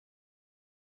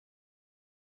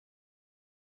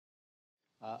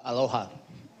Aloha.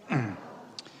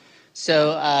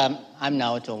 So I'm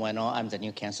Naoto Ueno. I'm the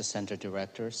new Cancer Center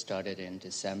Director, started in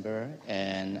December,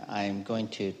 and I'm going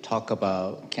to talk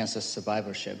about cancer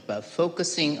survivorship, but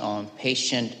focusing on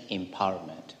patient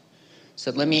empowerment. So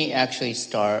let me actually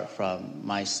start from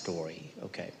my story,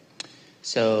 okay?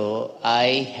 So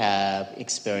I have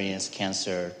experienced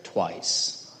cancer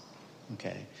twice,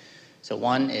 okay? So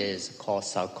one is called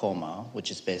sarcoma,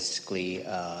 which is basically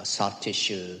soft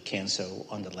tissue cancer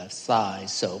on the left thigh.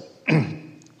 So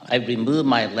I removed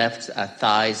my left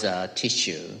thigh's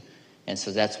tissue, and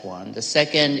so that's one. The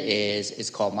second is it's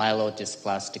called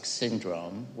myelodysplastic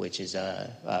syndrome, which is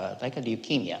like a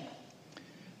leukemia.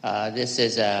 This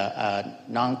is a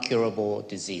non-curable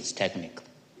disease,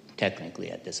 technically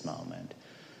at this moment.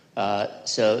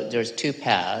 So there's two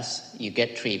paths. You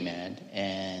get treatment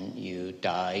and you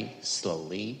die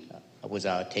slowly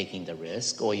without taking the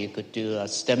risk, or you could do a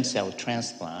stem cell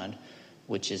transplant,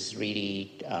 which is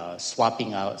really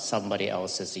swapping out somebody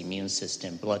else's immune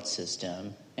system, blood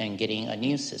system, and getting a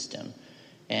new system.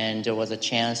 And there was a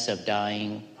chance of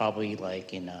dying probably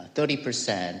like in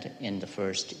 30% in the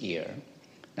first year.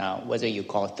 Now, whether you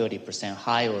call 30%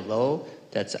 high or low,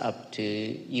 that's up to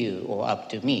you or up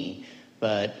to me.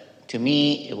 But to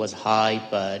me, it was high,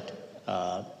 but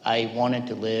I wanted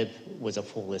to live with a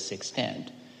fullest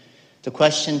extent. The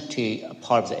question to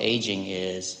part of the aging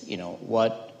is,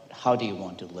 how do you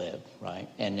want to live, right?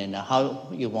 And then how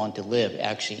you want to live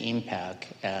actually impact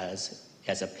as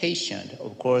a patient.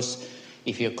 Of course,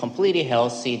 if you're completely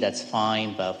healthy, that's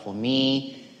fine. But for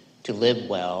me to live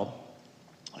well,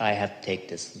 I have to take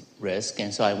this risk.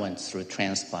 And so I went through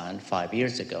transplant 5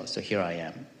 years ago. So here I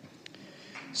am.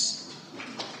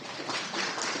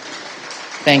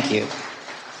 Thank you.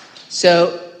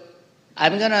 So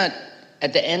I'm going to,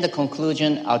 at the end of the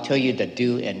conclusion, I'll tell you the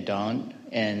do and don't.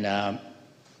 And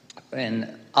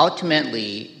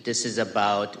ultimately, this is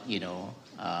about,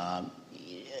 I'm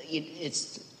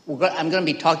going to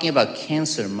be talking about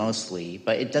cancer mostly,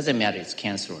 but it doesn't matter if it's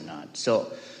cancer or not.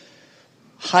 So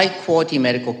high-quality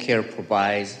medical care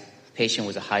provides patients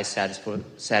with a high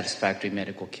satisfactory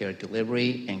medical care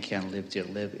delivery and can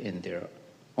live in their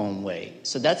own way.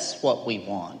 So that's what we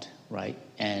want, right?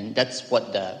 And that's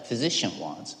what the physician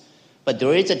wants. But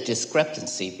there is a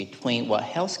discrepancy between what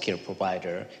healthcare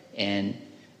provider and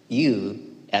you,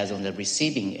 as on the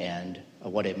receiving end,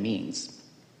 of what it means.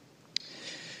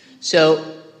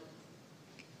 So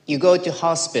you go to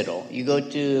hospital, you go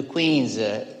to Queens,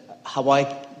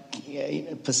 Hawaii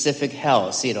Pacific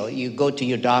Health, you go to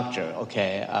your doctor,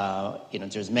 okay,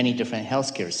 there's many different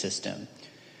healthcare systems.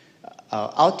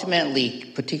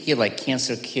 Ultimately, particularly like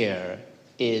cancer care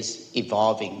is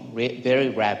evolving very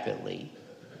rapidly.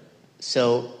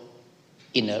 So,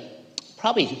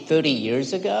 probably 30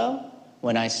 years ago,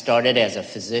 when I started as a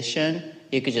physician,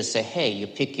 you could just say, hey, you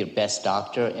pick your best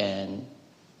doctor and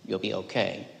you'll be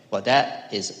okay. Well,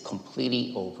 that is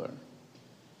completely over.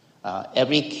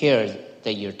 Every care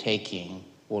that you're taking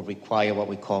will require what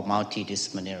we call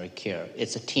multidisciplinary care.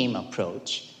 It's a team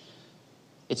approach.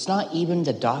 It's not even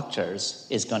the doctors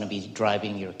is going to be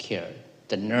driving your care.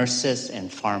 The nurses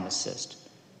and pharmacists.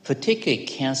 Particularly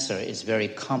cancer is very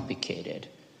complicated.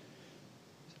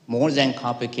 More than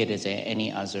complicated than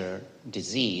any other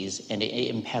disease, and it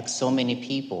impacts so many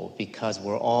people because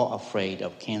we're all afraid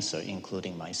of cancer,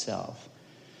 including myself.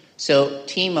 So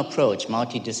team approach,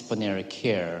 multidisciplinary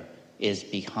care is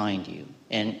behind you,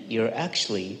 and you're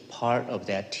actually part of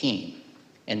that team.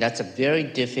 And that's a very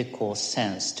difficult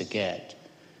sense to get.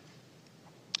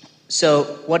 So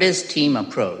what is team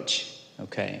approach?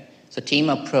 Okay, so team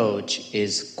approach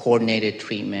is coordinated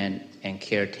treatment and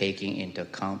caretaking into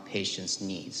account patients'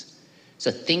 needs.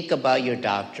 So think about your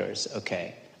doctors,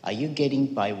 okay, are you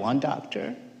getting by one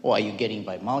doctor, or are you getting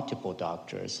by multiple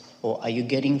doctors, or are you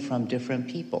getting from different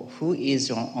people? Who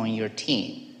is on your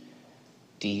team?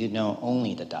 Do you know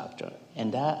only the doctor?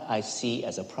 And that I see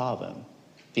as a problem,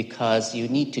 because you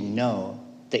need to know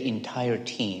the entire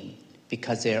team,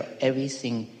 because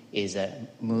everything is a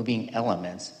moving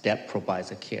elements that provides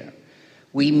the care.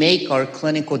 We make our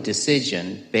clinical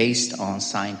decision based on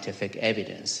scientific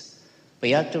evidence. But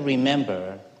you have to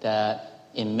remember that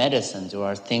in medicine, there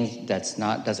are things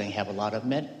doesn't have a lot of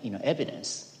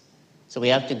evidence. So we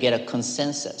have to get a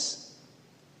consensus.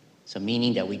 So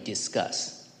meaning that we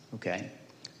discuss, okay?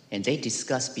 And they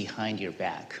discuss behind your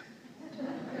back.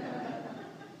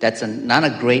 That's not a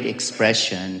great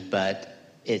expression, but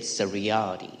it's a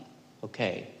reality,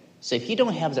 okay? So if you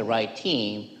don't have the right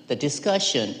team, the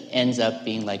discussion ends up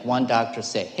being like one doctor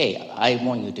say, hey, I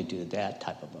want you to do that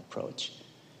type of approach.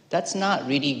 That's not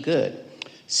really good.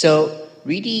 So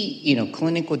really,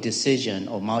 clinical decision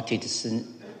or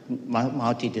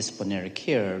multidisciplinary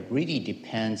care really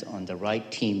depends on the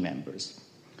right team members.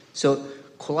 So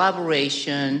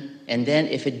collaboration, and then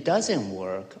if it doesn't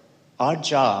work, our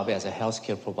job as a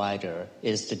healthcare provider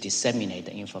is to disseminate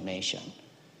the information.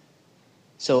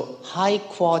 So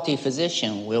high-quality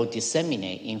physician will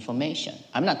disseminate information.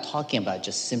 I'm not talking about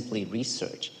just simply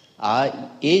research.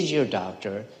 Is your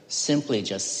doctor simply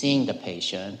just seeing the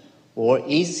patient, or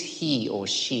is he or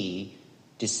she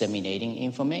disseminating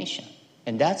information?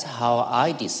 And that's how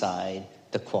I decide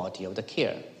the quality of the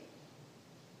care.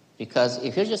 Because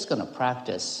if you're just going to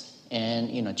practice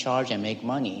and charge and make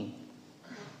money,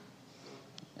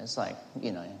 it's like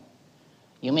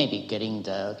you may be getting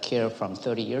the care from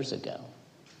 30 years ago.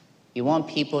 You want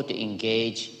people to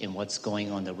engage in what's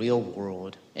going on in the real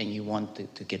world, and you want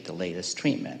to get the latest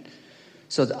treatment.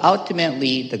 So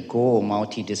ultimately, the goal of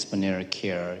multidisciplinary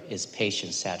care is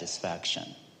patient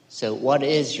satisfaction. So what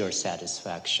is your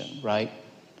satisfaction, right?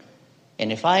 And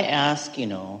if I ask,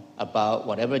 about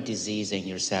whatever disease and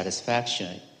your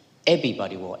satisfaction,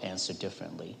 everybody will answer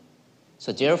differently.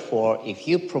 So therefore, if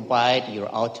you provide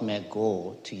your ultimate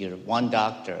goal to your one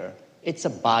doctor, it's a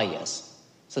bias.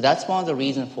 So that's one of the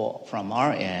reasons from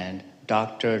our end,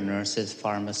 doctor, nurses,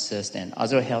 pharmacists, and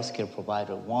other healthcare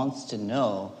provider wants to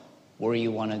know where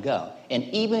you want to go. And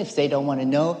even if they don't want to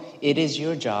know, it is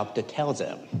your job to tell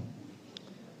them.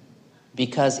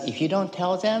 Because if you don't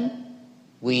tell them,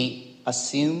 we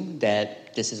assume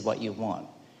that this is what you want.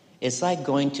 It's like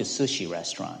going to a sushi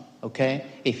restaurant, okay?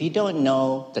 If you don't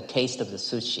know the taste of the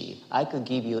sushi, I could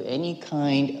give you any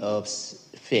kind of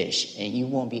fish, and you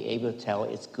won't be able to tell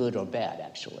it's good or bad,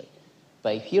 actually.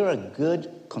 But if you're a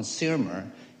good consumer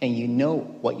and you know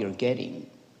what you're getting,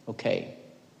 okay,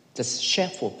 the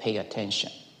chef will pay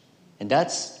attention. And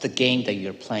that's the game that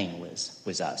you're playing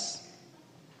with us.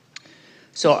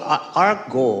 So our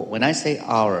goal, when I say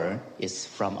our, is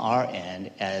from our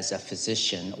end as a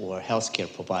physician or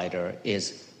healthcare provider,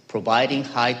 is providing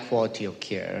high quality of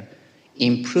care,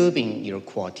 improving your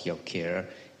quality of care,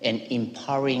 and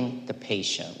empowering the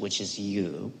patient, which is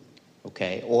you,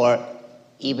 okay? Or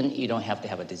even you don't have to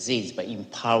have a disease, but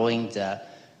empowering the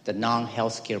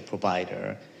non-healthcare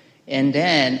provider. And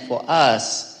then for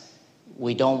us,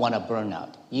 we don't want to burn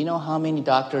out. You know how many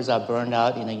doctors are burned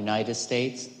out in the United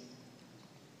States?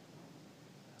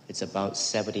 It's about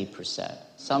 70%.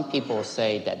 Some people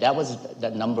say that was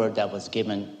the number that was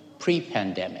given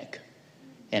pre-pandemic.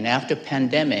 And after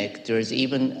pandemic, there's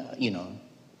even,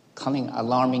 coming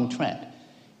alarming trend.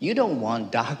 You don't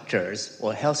want doctors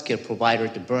or healthcare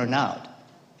providers to burn out,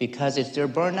 because if they're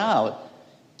burned out,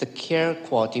 the care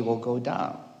quality will go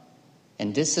down.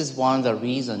 And this is one of the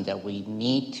reasons that we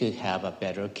need to have a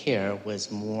better care with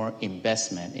more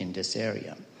investment in this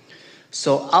area.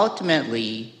 So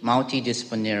ultimately,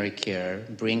 multidisciplinary care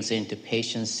brings into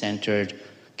patient-centered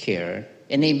care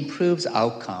and improves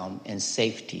outcome and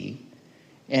safety.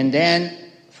 And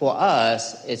then for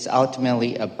us, it's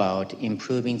ultimately about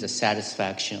improving the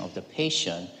satisfaction of the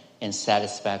patient and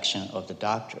satisfaction of the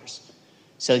doctors.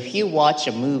 So if you watch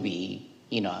a movie,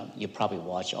 you probably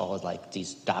watch all like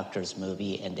these doctors'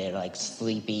 movie and they're like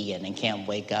sleepy and they can't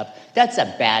wake up. That's a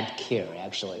bad care,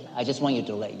 actually. I just want you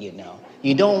to let you know.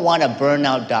 You don't want a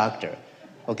burnout doctor.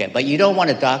 Okay, but you don't want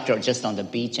a doctor just on the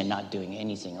beach and not doing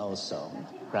anything also,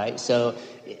 right? So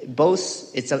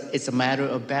both, it's a matter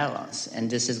of balance. And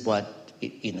this is what,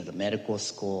 the medical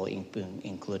school,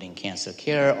 including cancer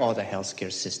care, all the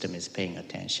healthcare system is paying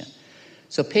attention.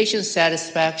 So patient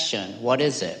satisfaction, what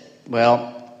is it?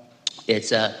 Well,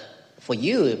 it's for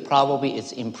you, probably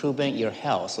it's improving your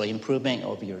health or improvement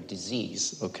of your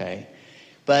disease, okay?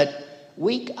 But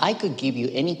I could give you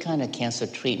any kind of cancer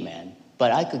treatment,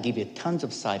 but I could give you tons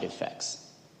of side effects.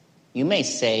 You may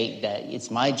say that it's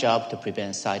my job to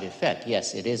prevent side effects.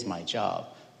 Yes, it is my job,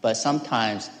 but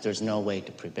sometimes there's no way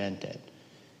to prevent it.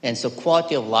 And so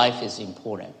quality of life is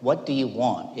important. What do you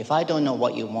want? If I don't know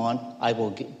what you want, I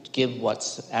will give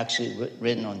what's actually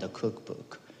written on the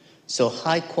cookbook. So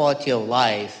high quality of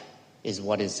life is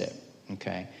what is it,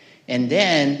 okay? And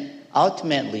then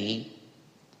ultimately,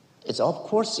 it's of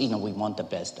course, we want the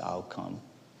best outcome.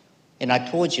 And I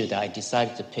told you that I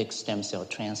decided to pick stem cell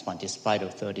transplant despite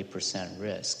of 30%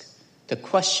 risk. The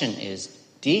question is,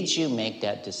 did you make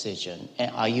that decision,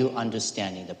 and are you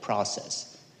understanding the process?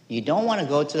 You don't want to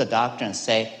go to the doctor and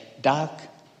say, "Doc,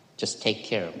 just take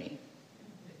care of me."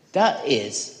 That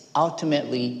is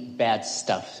ultimately bad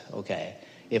stuff, okay?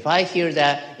 If I hear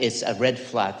that, it's a red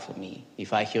flag for me,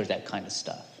 if I hear that kind of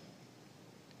stuff.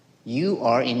 You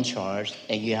are in charge,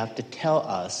 and you have to tell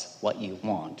us what you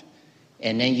want.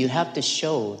 And then you have to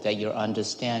show that you're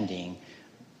understanding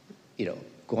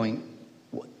going,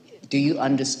 do you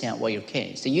understand what you're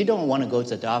taking? So you don't want to go to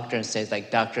the doctor and say, like,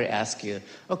 doctor asks you,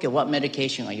 okay, what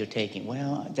medication are you taking?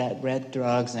 Well, that red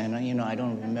drugs, and, I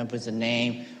don't remember the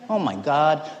name. Oh, my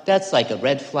God, that's like a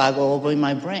red flag all over in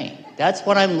my brain. That's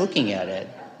what I'm looking at it.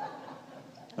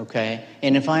 Okay?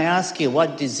 And if I ask you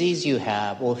what disease you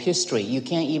have or history, you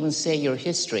can't even say your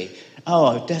history.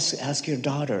 Oh, just ask your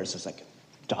daughters. It's like,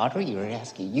 daughter, you're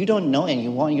asking? You don't know, and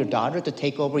you want your daughter to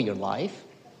take over your life?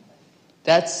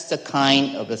 That's the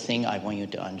kind of a thing I want you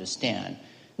to understand.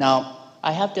 Now,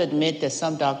 I have to admit that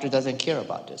some doctor doesn't care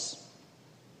about this.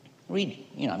 Really,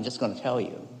 I'm just going to tell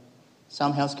you.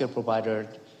 Some healthcare provider,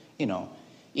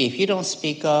 if you don't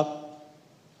speak up,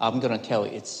 I'm going to tell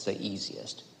you it's the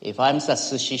easiest. If I'm a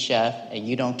sushi chef and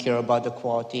you don't care about the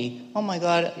quality, oh my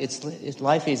God,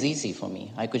 life is easy for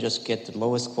me. I could just get the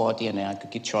lowest quality and then I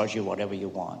could charge you whatever you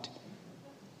want.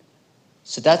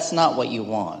 So that's not what you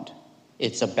want.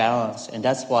 It's a balance, and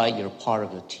that's why you're part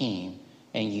of the team,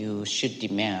 and you should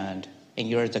demand, and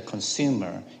you're the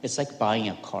consumer. It's like buying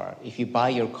a car. If you buy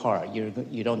your car,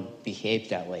 you don't behave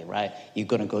that way, right? You're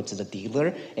going to go to the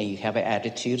dealer, and you have an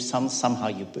attitude. Somehow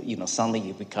suddenly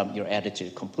you become, your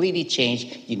attitude completely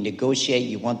changed. You negotiate.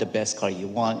 You want the best car. You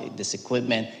want this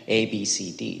equipment, A, B,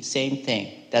 C, D. Same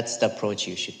thing. That's the approach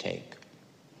you should take.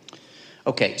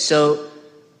 Okay, so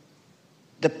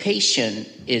the patient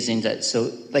is in that.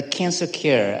 So like cancer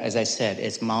care, as I said,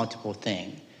 is multiple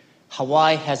things.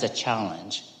 Hawaii has a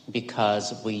challenge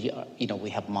because we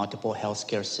have multiple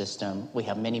healthcare system. We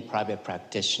have many private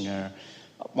practitioners.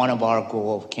 One of our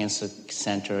goals of Cancer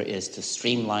Center is to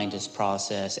streamline this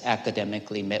process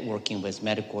academically, working with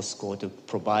medical school to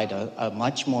provide a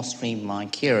much more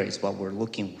streamlined care is what we're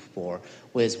looking for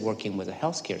with working with the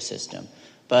healthcare system.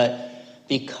 But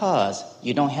because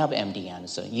you don't have MD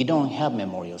Anderson, you don't have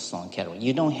Memorial Sloan Kettering,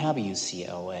 you don't have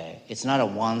UCLA. It's not a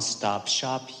one-stop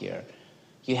shop here.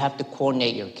 You have to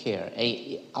coordinate your care.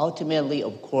 Ultimately,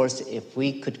 of course, if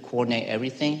we could coordinate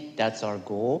everything, that's our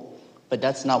goal, but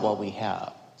that's not what we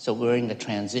have. So we're in the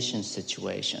transition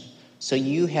situation. So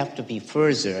you have to be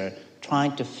further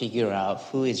trying to figure out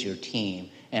who is your team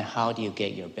and how do you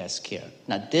get your best care.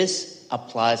 Now, this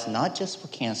applies not just for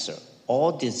cancer,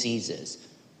 all diseases.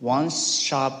 One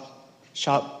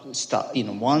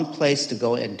one place to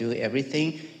go and do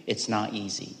everything, it's not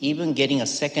easy. Even getting a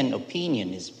second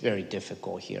opinion is very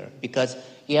difficult here because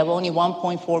you have only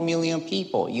 1.4 million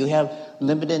people. You have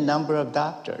limited number of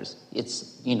doctors.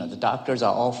 The doctors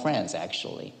are all friends,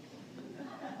 actually.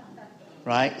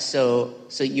 Right? So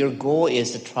your goal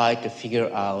is to try to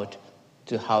figure out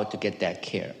how to get that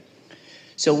care.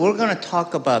 So we're going to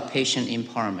talk about patient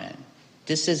empowerment.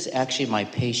 This is actually my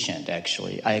patient,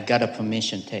 actually. I got a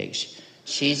permission take.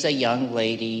 She's a young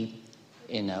lady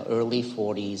in her early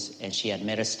 40s, and she had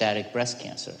metastatic breast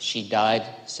cancer. She died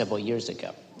several years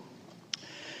ago.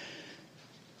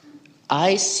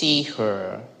 I see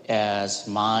her as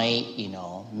my,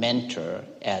 mentor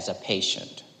as a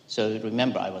patient. So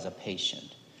remember, I was a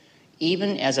patient.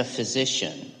 Even as a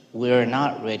physician, we're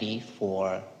not ready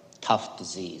for tough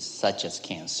disease, such as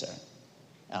cancer.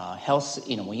 Health,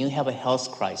 when you have a health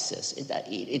crisis,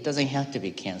 it doesn't have to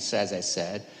be cancer, as I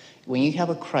said. When you have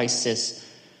a crisis,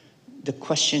 the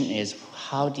question is,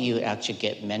 how do you actually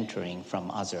get mentoring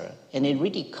from others? And it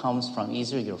really comes from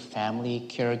either your family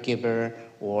caregiver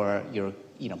or your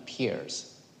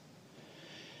peers.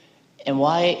 And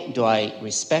why do I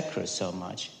respect her so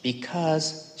much?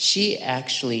 Because she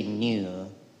actually knew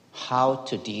how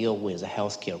to deal with a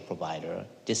healthcare provider.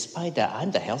 Despite that,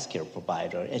 I'm the healthcare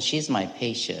provider, and she's my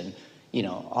patient.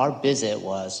 Our visit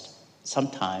was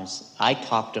sometimes I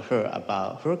talked to her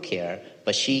about her care,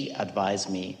 but she advised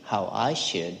me how I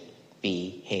should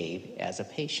behave as a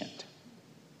patient.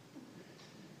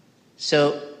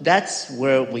 So that's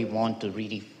where we want to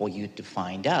really for you to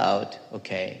find out,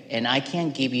 okay? And I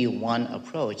can't give you one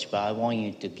approach, but I want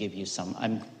you to give you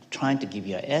I'm trying to give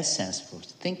you an essence to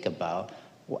think about.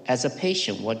 As a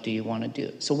patient, what do you want to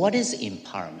do? So what is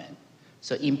empowerment?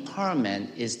 So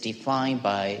empowerment is defined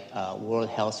by World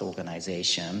Health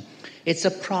Organization. It's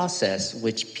a process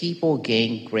which people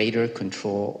gain greater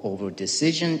control over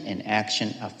decision and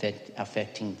action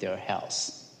affecting their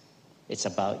health. It's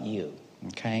about you,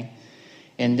 okay?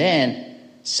 And then,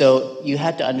 so you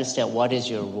have to understand what is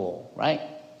your role, right?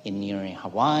 You're in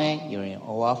Hawaii, you're in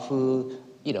Oahu,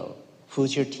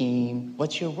 who's your team?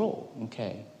 What's your role,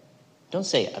 okay? Don't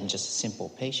say, I'm just a simple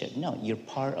patient. No, you're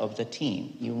part of the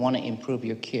team. You want to improve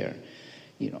your care.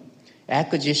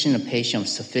 Acquisition of patient of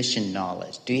sufficient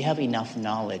knowledge. Do you have enough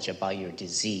knowledge about your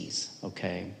disease,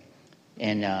 okay?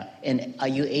 And are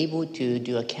you able to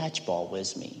do a catch ball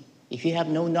with me? If you have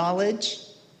no knowledge,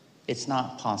 It's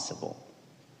not possible,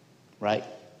 right?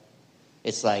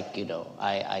 It's like,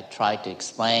 I try to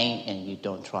explain and you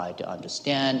don't try to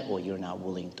understand, or you're not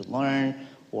willing to learn,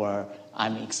 or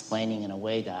I'm explaining in a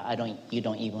way that you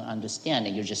don't even understand,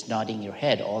 and you're just nodding your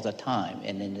head all the time,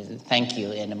 and then thank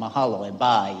you and mahalo and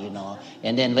bye,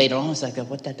 and then later on it's like,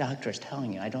 what the doctor is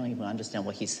telling you, I don't even understand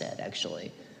what he said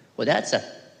actually. Well, that's a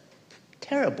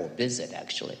terrible visit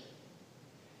actually.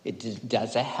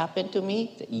 Does that happen to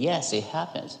me? Yes, it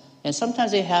happens. And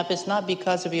sometimes it happens not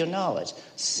because of your knowledge,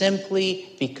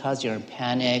 simply because you're in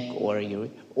panic or you're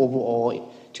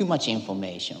overall too much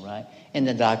information, right? And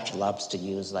the doctor loves to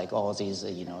use like all these,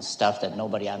 stuff that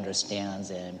nobody understands,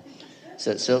 and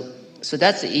so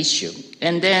that's the issue.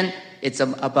 And then it's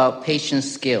about patient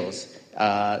skills,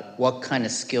 what kind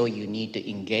of skill you need to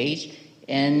engage,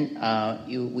 and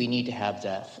we need to have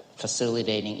that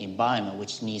facilitating environment,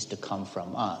 which needs to come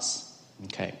from us.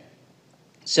 Okay,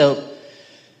 so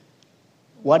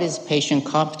what is patient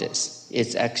competence?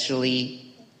 It's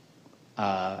actually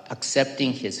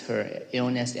accepting her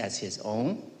illness as his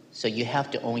own. So you have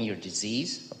to own your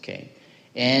disease, okay?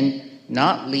 And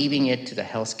not leaving it to the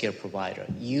healthcare provider.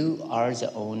 You are the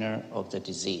owner of the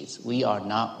disease. We are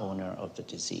not owner of the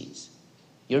disease.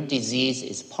 Your disease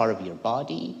is part of your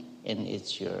body, and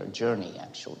it's your journey,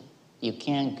 actually. You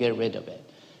can't get rid of it.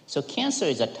 So cancer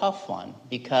is a tough one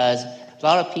because a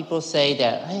lot of people say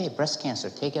that, hey, breast cancer,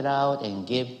 take it out and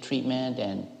give treatment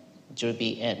and you'll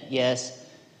be in. Yes,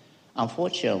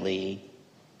 unfortunately,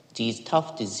 these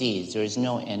tough disease, there is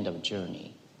no end of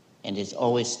journey, and it's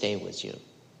always stay with you.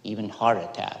 Even heart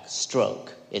attack,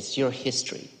 stroke, it's your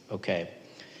history, okay?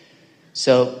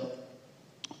 So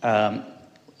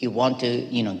you want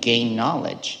to, gain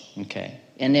knowledge, okay?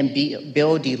 And then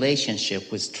build relationship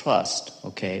with trust,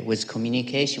 okay, with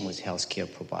communication with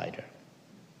healthcare provider.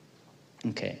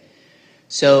 Okay,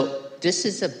 so this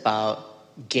is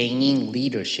about gaining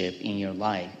leadership in your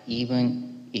life,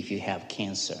 even if you have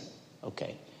cancer,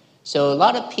 okay? So a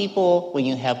lot of people, when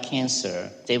you have cancer,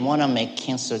 they want to make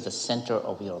cancer the center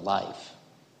of your life.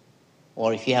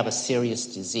 Or if you have a serious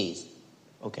disease,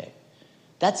 okay.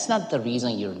 That's not the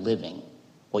reason you're living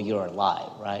or you're alive,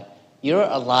 right? You're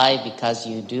alive because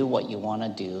you do what you want to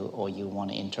do, or you want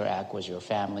to interact with your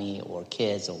family or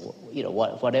kids, or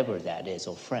whatever that is,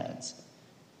 or friends.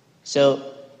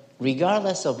 So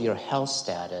regardless of your health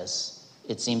status,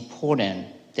 it's important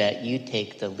that you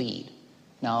take the lead.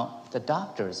 Now, the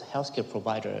doctor's healthcare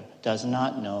provider does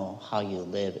not know how you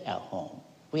live at home.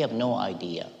 We have no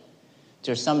idea.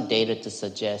 There's some data to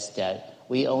suggest that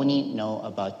we only know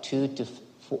about 2 to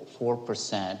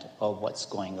 4% of what's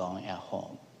going on at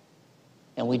home.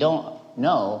 And we don't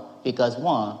know because,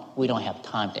 one, we don't have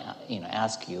time to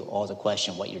ask you all the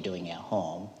questions what you're doing at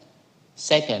home.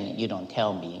 Second, you don't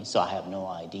tell me, so I have no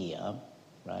idea,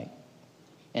 right?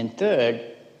 And third,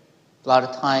 a lot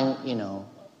of time,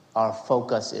 our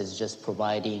focus is just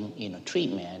providing,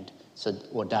 treatment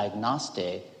or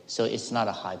diagnostic, so it's not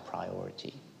a high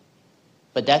priority.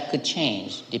 But that could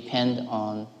change, depend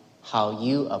on how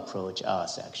you approach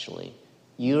us, actually.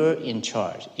 You're in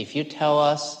charge. If you tell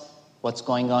us what's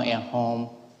going on at home,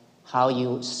 how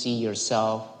you see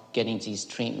yourself getting these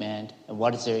treatment, and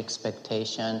what is their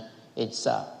expectation, it's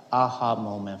an aha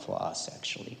moment for us,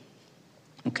 actually.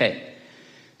 Okay,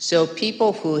 so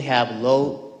people who have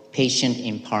low patient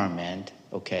empowerment,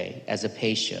 okay, as a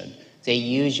patient, they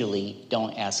usually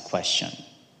don't ask questions,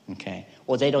 okay,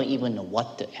 or they don't even know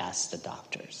what to ask the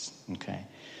doctors, okay,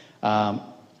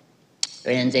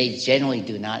 and they generally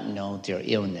do not know their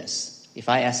illness. If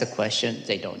I ask a question,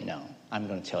 they don't know. I'm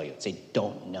going to tell you, they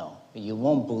don't know. You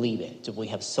won't believe it. We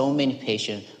have so many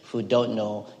patients who don't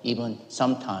know even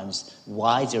sometimes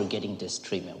why they're getting this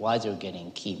treatment, why they're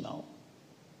getting chemo.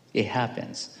 It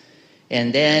happens.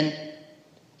 And then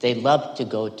they love to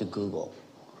go to Google.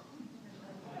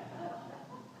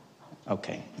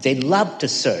 Okay. They love to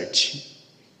search.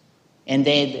 And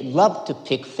they love to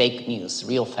pick fake news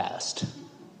real fast.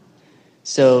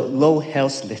 So low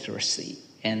health literacy.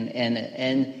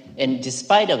 And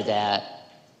despite of that,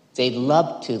 they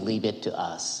love to leave it to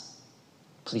us.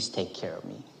 Please take care of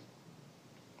me.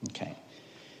 Okay.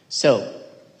 So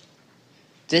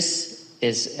this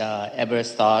is ever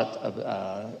thought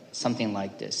of something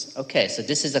like this. Okay, so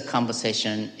this is a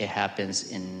conversation. It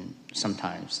happens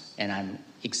sometimes, and I'm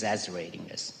exaggerating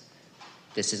this.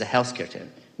 This is a healthcare term.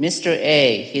 Mr.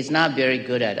 A, he's not very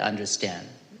good at understand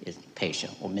his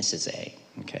patient, or Mrs. A.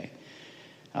 Okay.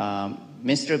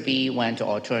 Mr. B went to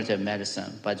alternative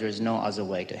medicine, but there's no other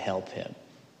way to help him,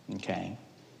 okay?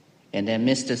 And then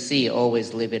Mr. C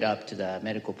always leave it up to the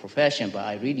medical profession, but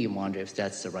I really wonder if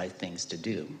that's the right things to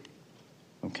do,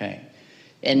 okay?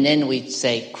 And then we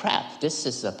say, crap, this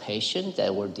is a patient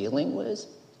that we're dealing with.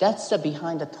 That's the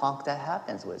behind the talk that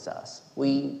happens with us.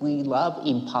 We love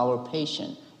empower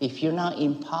patient. If you're not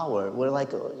empowered, we're like,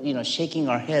 shaking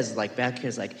our heads like back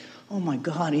here, like, oh my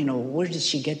God, where did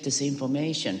she get this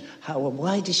information?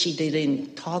 Why did she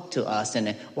didn't talk to us?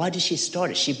 And why did she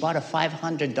start it? She bought a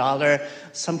 $500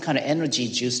 some kind of energy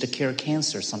juice to cure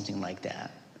cancer, something like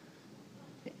that.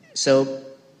 So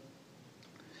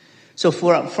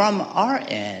from our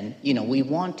end, we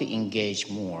want to engage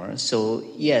more. So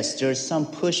yes, there's some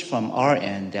push from our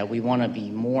end that we want to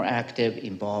be more active,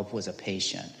 involved with a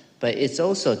patient. But it's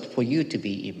also for you to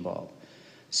be involved.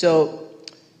 So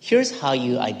here's how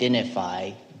you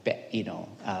identify,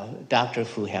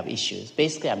 doctors who have issues.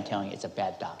 Basically, I'm telling you, it's a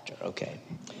bad doctor, okay?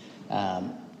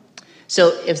 So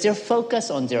if they're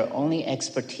focused on their only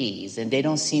expertise and they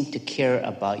don't seem to care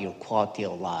about your quality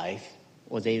of life,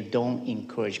 or they don't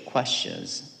encourage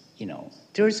questions,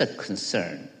 there's a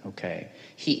concern, okay?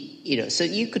 So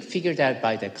you could figure that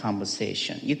by the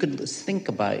conversation. You could think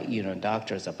about,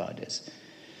 doctors about this.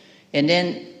 And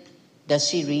then does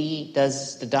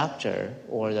the doctor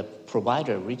or the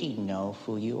provider really know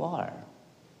who you are?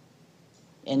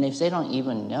 And if they don't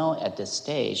even know at this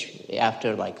stage,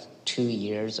 after like 2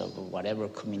 years of whatever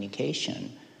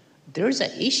communication, there's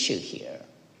an issue here.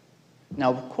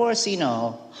 Now, of course,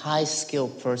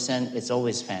 high-skilled person is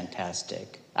always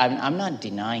fantastic. I'm not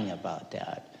denying about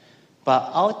that. But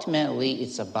ultimately,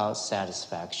 it's about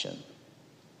satisfaction.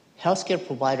 Healthcare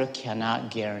provider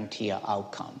cannot guarantee an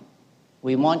outcome.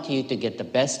 We want you to get the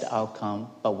best outcome,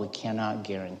 but we cannot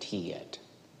guarantee it.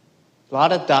 A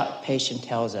lot of patient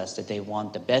tells us that they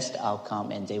want the best outcome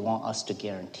and they want us to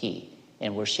guarantee.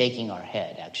 And we're shaking our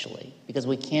head, actually, because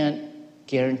we can't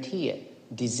guarantee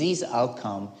it. Disease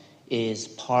outcome is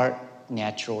part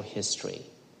natural history.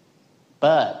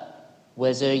 But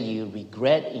whether you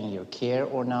regret in your care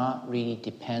or not really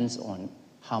depends on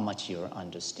how much you're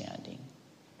understanding.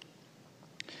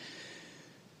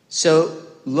 So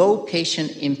low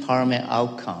patient empowerment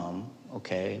outcome,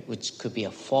 okay, which could be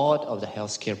a fault of the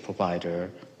healthcare provider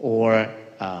or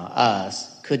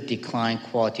us, could decline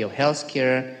quality of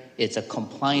healthcare. It's a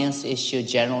compliance issue.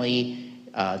 Generally,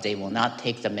 they will not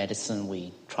take the medicine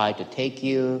we try to take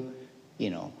you.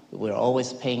 We're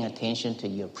always paying attention to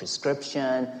your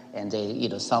prescription, and they,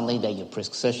 suddenly that your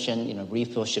prescription,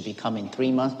 refill should be coming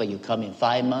 3 months, but you come in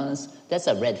 5 months. That's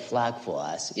a red flag for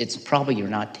us. It's probably you're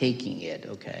not taking it,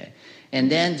 okay? And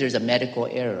then there's a medical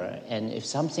error, and if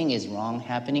something is wrong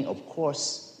happening, of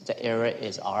course, the error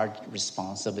is our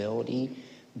responsibility,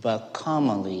 but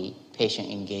commonly, patient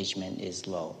engagement is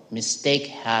low. Mistake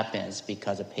happens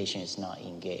because the patient is not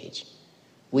engaged.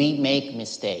 We make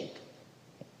mistake.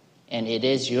 And it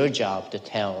is your job to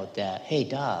tell that, hey,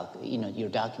 doc, your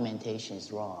documentation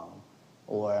is wrong.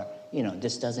 Or,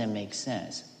 this doesn't make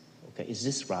sense. Okay, is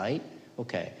this right?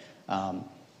 Okay.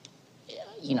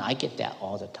 I get that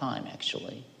all the time,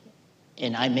 actually.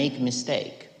 And I make a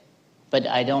mistake. But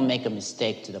I don't make a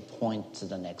mistake to the point to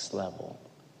the next level.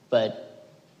 But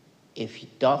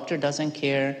if doctor doesn't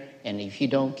care, and if you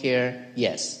don't care,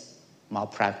 yes,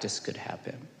 malpractice could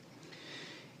happen.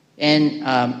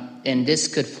 And this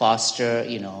could foster,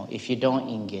 if you don't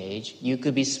engage, you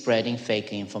could be spreading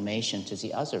fake information to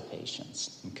the other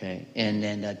patients, okay? And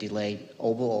then the delayed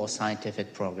overall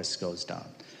scientific progress goes down.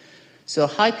 So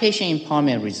high patient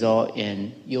empowerment result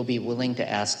in you'll be willing to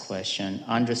ask questions,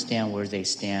 understand where they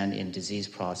stand in disease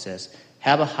process,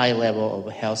 have a high level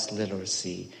of health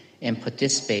literacy, and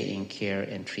participate in care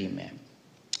and treatment.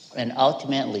 And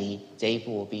ultimately, they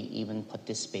will be even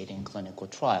participating in clinical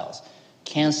trials.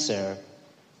 Cancer,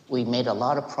 we made a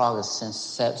lot of progress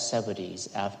since the 70s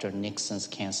after Nixon's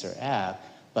Cancer Act,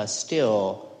 but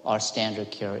still our standard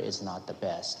care is not the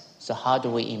best. So how do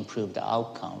we improve the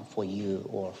outcome for you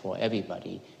or for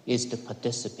everybody is to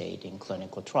participate in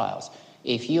clinical trials.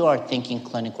 If you are thinking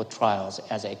clinical trials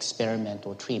as an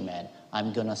experimental treatment,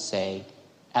 I'm going to say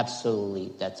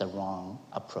absolutely that's a wrong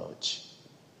approach.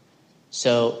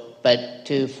 So, but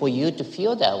for you to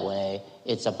feel that way,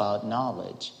 it's about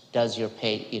knowledge. Does your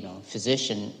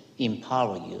physician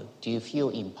empower you? Do you feel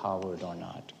empowered or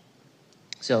not?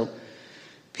 So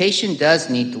patient does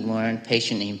need to learn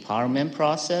patient empowerment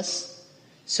process.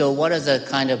 So what is a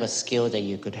kind of a skill that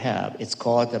you could have? It's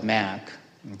called the MAC,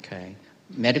 okay?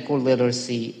 Medical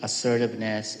literacy,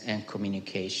 assertiveness, and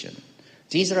communication.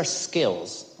 These are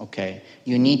skills, okay?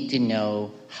 You need to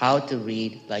know how to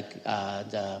read,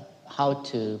 how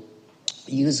to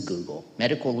use Google.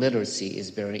 Medical literacy is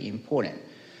very important.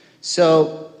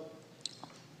 So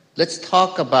let's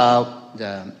talk about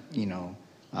the,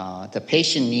 The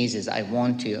patient needs is I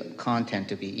want content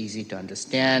to be easy to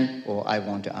understand, or I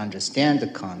want to understand the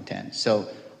content. So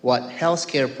what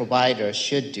healthcare providers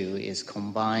should do is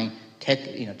combine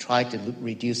try to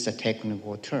reduce the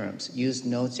technical terms, use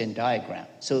notes and diagram.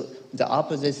 So the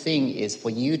opposite thing is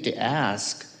for you to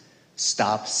ask,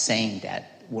 stop saying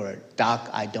that word, doc,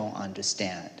 I don't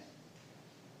understand.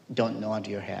 Don't nod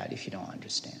your head if you don't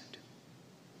understand.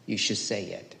 You should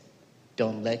say it.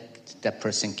 Don't let that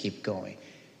person keep going.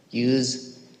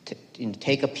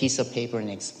 Take a piece of paper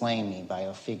and explain me by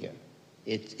a figure.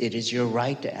 It is your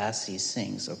right to ask these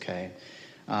things, okay?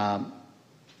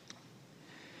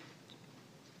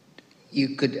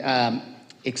 You could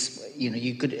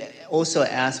also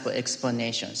ask for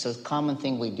explanation. So the common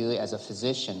thing we do as a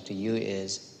physician to you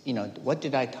is, what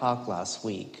did I talk last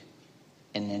week?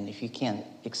 And then if you can't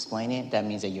explain it, that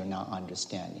means that you're not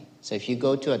understanding. So if you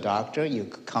go to a doctor, you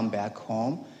could come back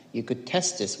home, you could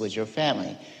test this with your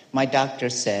family. My doctor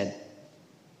said,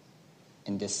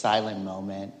 in this silent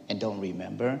moment, and don't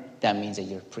remember, that means that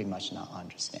you're pretty much not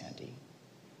understanding.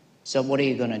 So what are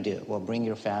you going to do? Well, bring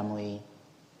your family.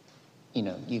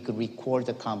 You could record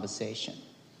the conversation,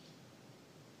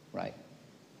 right?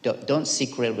 Don't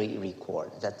secretly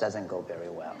record. That doesn't go very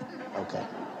well, okay?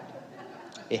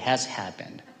 It has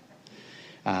happened.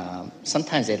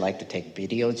 Sometimes they like to take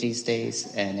videos these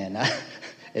days, and then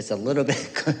it's a little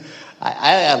bit,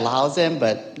 I allow them,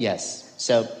 but yes.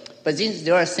 But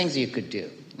there are things you could do,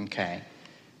 okay?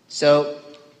 So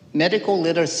medical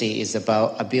literacy is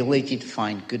about ability to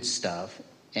find good stuff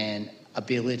and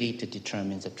ability to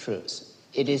determine the truth.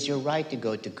 It is your right to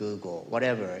go to Google,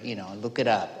 whatever, look it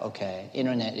up, okay?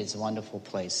 Internet is wonderful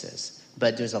places,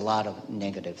 but there's a lot of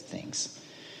negative things.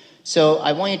 So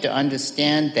I want you to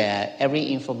understand that every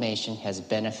information has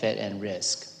benefit and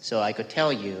risk. So I could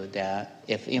tell you that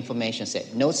if information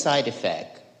said no side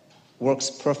effect, works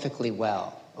perfectly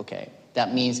well, okay,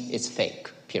 that means it's fake,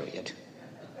 period.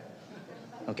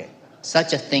 Okay,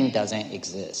 such a thing doesn't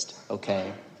exist,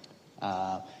 okay?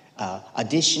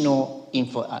 Additional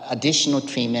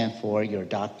treatment for your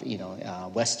doctor,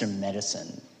 Western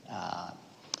medicine.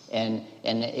 And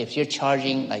if you're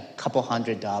charging like a couple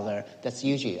 $100, that's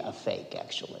usually a fake,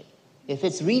 actually. If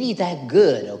it's really that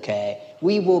good, okay,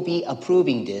 we will be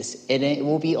approving this, and it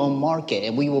will be on market,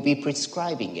 and we will be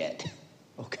prescribing it,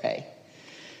 okay?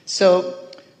 So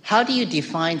how do you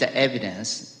define the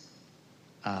evidence?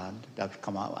 Dr.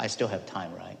 Kamal, I still have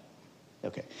time, right?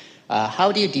 Okay.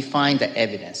 How do you define the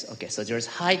evidence? Okay, so there's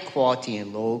high quality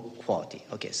and low quality.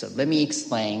 Okay, so let me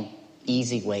explain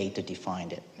easy way to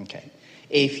define it, okay?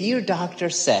 If your doctor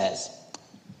says,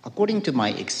 according to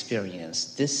my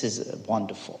experience, this is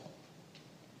wonderful,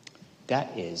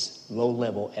 that is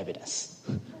low-level evidence.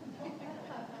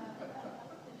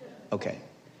 Okay.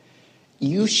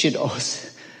 You should also,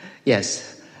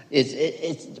 yes,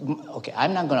 it's okay,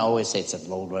 I'm not going to always say it's a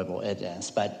low-level evidence,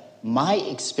 but my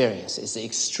experience is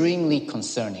extremely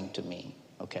concerning to me,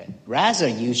 okay? Rather,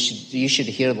 you should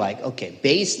hear like, okay,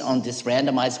 based on this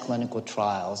randomized clinical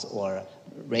trials or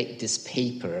this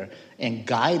paper and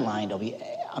guideline of the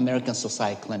American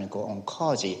Society of Clinical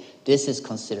Oncology, this is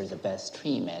considered the best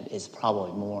treatment, is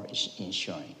probably more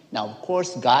ensuring. Now, of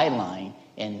course, guideline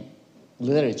and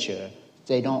literature,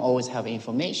 they don't always have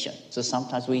information. So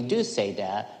sometimes we do say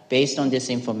that based on this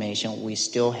information, we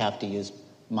still have to use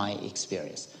my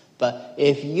experience. But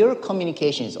if your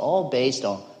communication is all based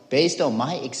on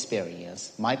my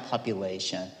experience, my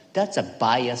population, that's a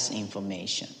biased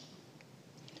information.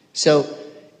 So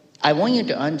I want you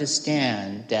to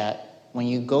understand that when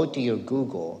you go to your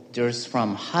Google, there's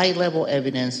from high-level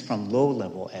evidence, from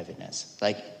low-level evidence,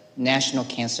 like National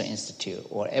Cancer Institute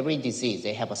or every disease,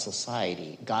 they have a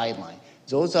society guideline.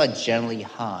 Those are generally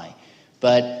high.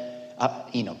 But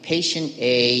patient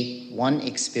A, one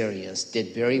experience,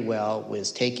 did very well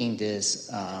with taking this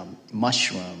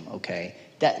mushroom, okay?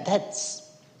 That's,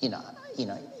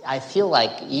 I feel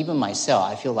like, even myself,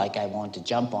 I feel like I want to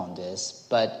jump on this,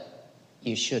 but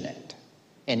you shouldn't.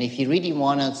 And if you really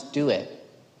want to do it,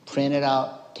 print it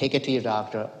out, take it to your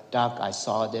doctor. Doc, I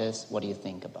saw this. What do you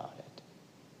think about it?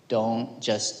 Don't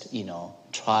just,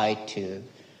 try to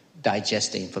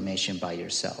digest the information by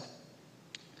yourself.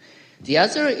 The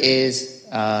other is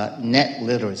net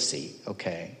literacy,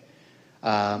 okay?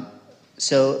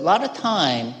 So a lot of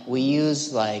time we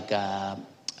use like a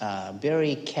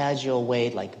very casual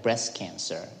way like breast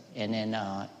cancer, and then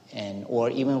or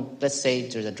even, let's say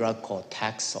there's a drug called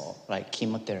Taxol, like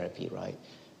chemotherapy, right?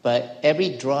 But every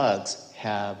drugs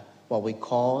have what we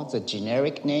call the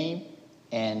generic name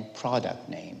and product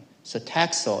name. So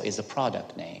Taxol is a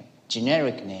product name.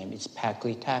 Generic name is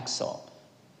paclitaxel.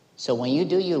 So when you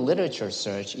do your literature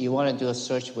search, you want to do a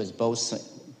search with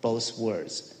both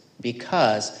words,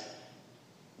 because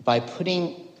by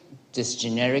putting this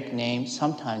generic name,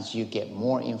 sometimes you get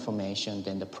more information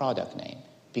than the product name.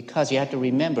 Because you have to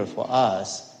remember, for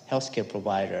us, healthcare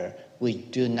provider, we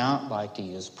do not like to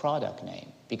use product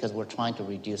name because we're trying to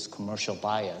reduce commercial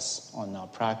bias on our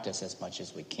practice as much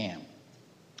as we can.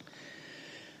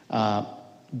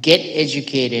 Get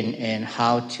educated in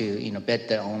how to, vet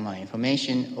the online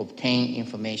information, obtain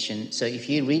information. So if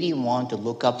you really want to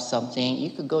look up something,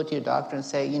 you could go to your doctor and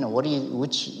say,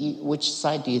 which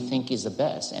site do you think is the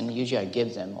best? And usually I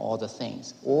give them all the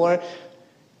things. Or,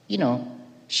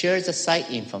 share the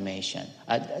site information.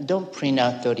 Don't print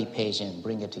out 30 pages and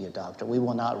bring it to your doctor. We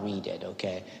will not read it,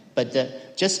 okay?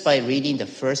 But just by reading the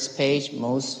first page,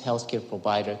 most healthcare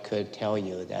provider could tell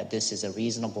you that this is a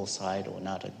reasonable site or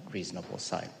not a reasonable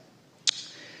site.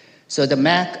 So the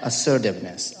MAC,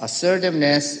 assertiveness.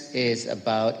 Assertiveness is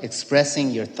about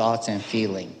expressing your thoughts and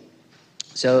feeling.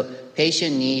 So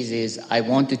patient needs is, I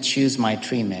want to choose my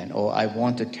treatment, or I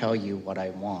want to tell you what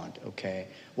I want, okay?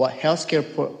 What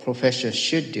healthcare professionals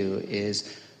should do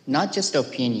is not just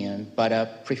opinion, but a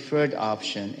preferred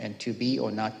option and to be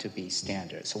or not to be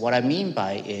standard. So what I mean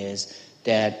by is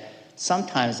that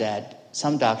sometimes that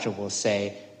some doctor will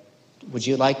say, would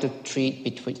you like to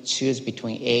choose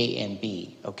between A and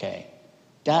B? Okay,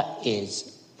 that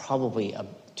is probably,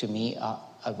 to me,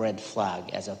 a red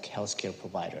flag as a healthcare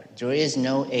provider. There is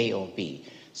no A or B.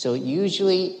 So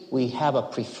usually we have a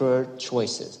preferred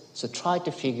choices. So try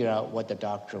to figure out what the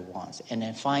doctor wants and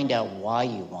then find out why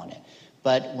you want it.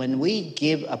 But when we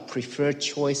give a preferred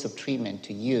choice of treatment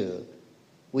to you,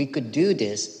 we could do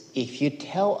this if you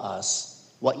tell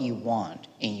us what you want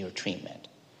in your treatment.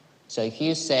 So if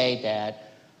you say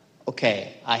that,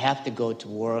 okay, I have to go to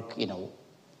work,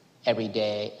 every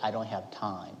day, I don't have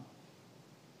time,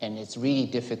 and it's really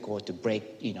difficult to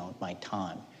break, my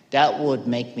time, that would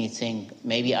make me think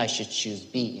maybe I should choose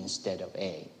B instead of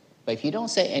A. But if you don't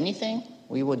say anything,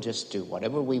 we will just do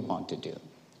whatever we want to do.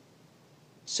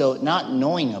 So not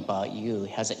knowing about you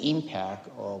has an impact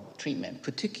of treatment,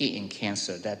 particularly in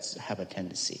cancer. That's have a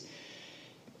tendency.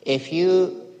 If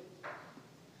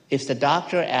the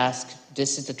doctor asks,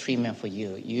 this is the treatment for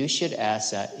you, you should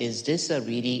ask, is this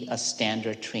really a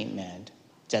standard treatment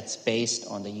that's based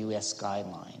on the U.S.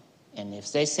 guideline? And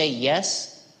if they say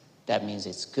yes, that means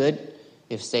it's good.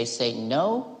 If they say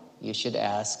no, you should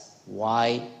ask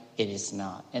why it is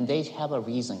not. And they have a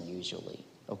reason usually,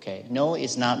 okay? No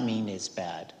is not mean it's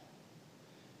bad.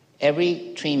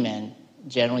 Every treatment,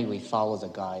 generally we follow the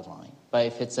guideline. But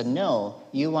if it's a no,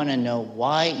 you want to know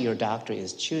why your doctor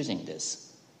is choosing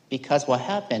this. Because what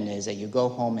happened is that you go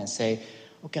home and say,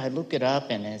 okay, I look it up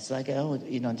and it's like,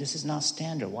 this is not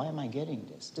standard. Why am I getting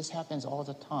this? This happens all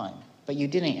the time. But you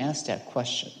didn't ask that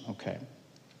question, okay?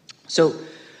 So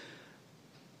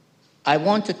I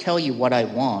want to tell you what I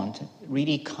want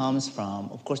really comes from,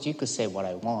 of course you could say what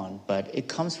I want, but it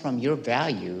comes from your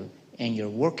value and your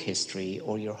work history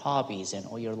or your hobbies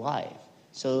or your life.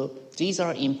 So these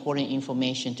are important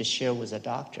information to share with the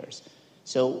doctors.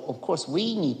 So of course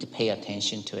we need to pay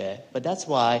attention to it, but that's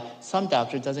why some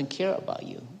doctor doesn't care about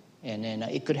you. And then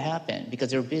it could happen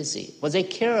because they're busy. Well, they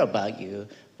care about you,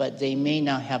 but they may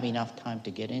not have enough time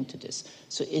to get into this.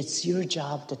 So it's your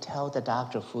job to tell the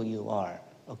doctor who you are.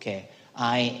 Okay,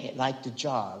 I like to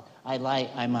jog.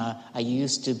 I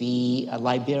used to be a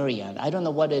librarian. I don't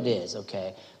know what it is,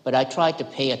 okay? But I try to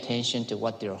pay attention to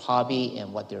what their hobby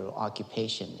and what their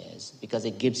occupation is because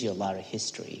it gives you a lot of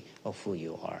history of who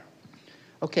you are.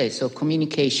 Okay, so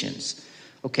communications.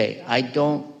 Okay, I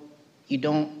don't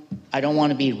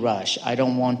want to be rushed. I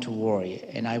don't want to worry.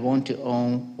 And I want to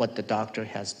own what the doctor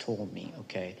has told me,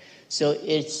 okay? So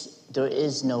there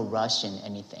is no rush in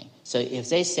anything. So if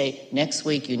they say, next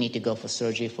week you need to go for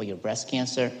surgery for your breast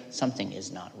cancer, something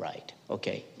is not right,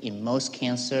 okay? In most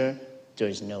cancer, there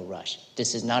is no rush.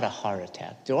 This is not a heart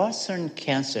attack. There are certain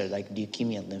cancer, like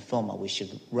leukemia, lymphoma, we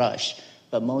should rush.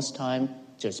 But most time,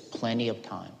 there's plenty of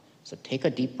time. So take a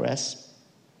deep breath.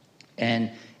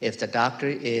 And if the doctor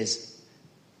is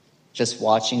just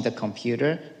watching the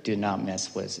computer, do not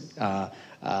mess with it.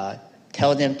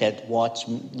 Tell them that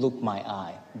look my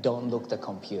eye. Don't look the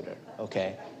computer,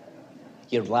 okay?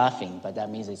 You're laughing, but that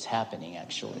means it's happening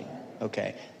actually,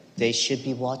 okay? They should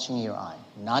be watching your eye,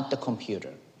 not the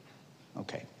computer,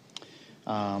 okay?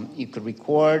 You could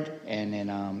record, and then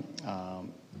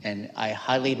and I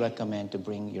highly recommend to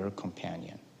bring your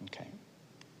companion, okay?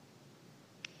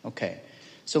 Okay,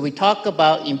 so we talked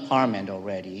about empowerment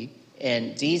already,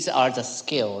 And these are the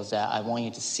skills that I want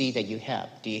you to see that you have.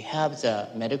 Do you have the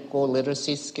medical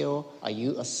literacy skill? Are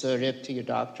you assertive to your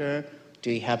doctor?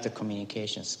 Do you have the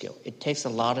communication skill? It takes a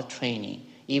lot of training.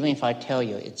 Even if I tell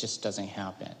you, it just doesn't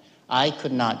happen. I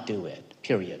could not do it,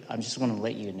 period. I'm just going to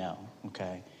let you know,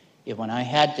 okay? When I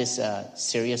had this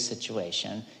serious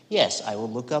situation, yes, I will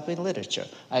look up in literature.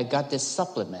 I got this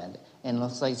supplement, and it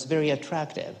looks like it's very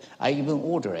attractive. I even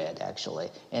order it, actually.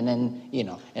 And then,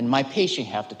 and my patient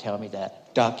have to tell me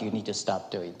that, Doc, you need to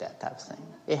stop doing that type of thing.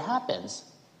 It happens.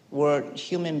 We're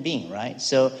human beings, right?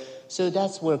 So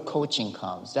that's where coaching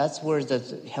comes. That's where the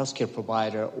healthcare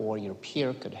provider or your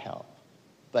peer could help.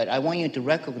 But I want you to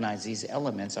recognize these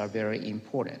elements are very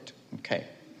important, okay?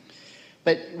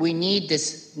 But we need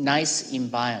this nice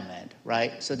environment,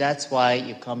 right? So that's why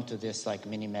you come to this like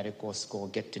mini medical school,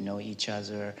 get to know each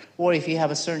other. Or if you have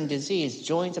a certain disease,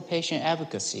 join the patient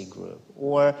advocacy group.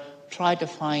 Or try to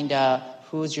find out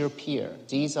who's your peer.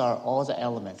 These are all the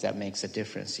elements that makes a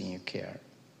difference in your care.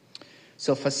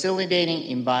 So facilitating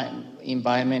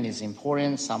environment is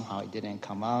important. Somehow it didn't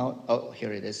come out. Oh,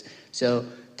 here it is. So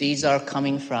these are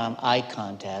coming from eye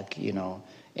contact,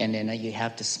 and then you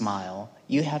have to smile.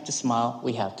 You have to smile,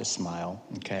 we have to smile,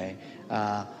 okay?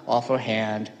 Offer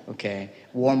hand, okay?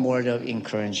 Warm word of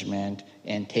encouragement,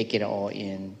 and take it all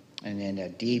in, and then a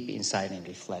deep insight and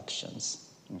reflections,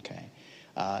 okay?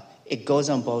 It goes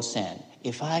on both ends.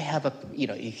 If I have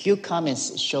if you come and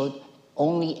show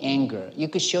only anger, you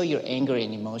could show your anger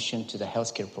and emotion to the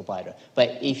healthcare provider.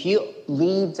 But if you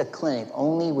leave the clinic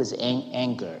only with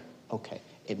anger, okay,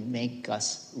 it makes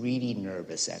us really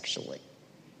nervous, actually.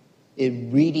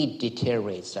 It really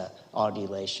deteriorates our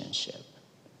relationship.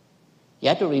 You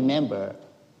have to remember,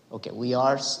 okay,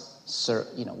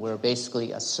 we're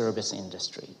basically a service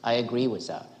industry. I agree with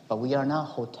that, but we are not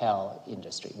hotel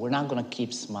industry. We're not going to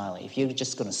keep smiling. If you're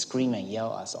just going to scream and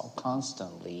yell at us all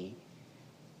constantly,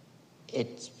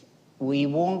 we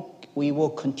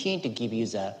will continue to give you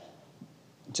the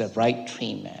right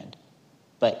treatment,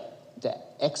 but the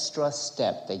extra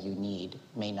step that you need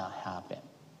may not happen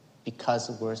because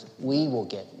we will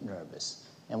get nervous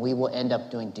and we will end up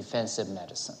doing defensive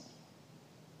medicine.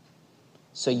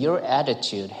 So your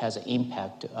attitude has an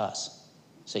impact to us.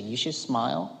 So you should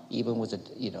smile even with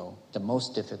the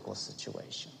most difficult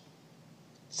situation.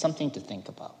 Something to think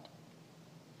about.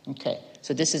 Okay,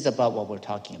 so this is about what we're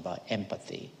talking about,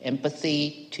 empathy.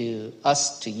 Empathy to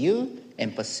us, to you,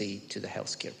 empathy to the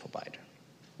healthcare provider.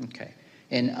 Okay,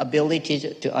 and ability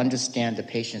to understand the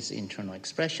patient's internal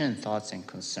expression, thoughts, and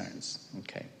concerns.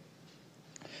 Okay.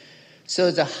 So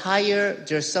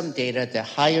there's some data, the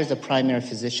higher the primary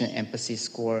physician empathy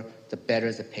score, the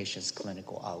better the patient's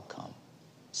clinical outcome.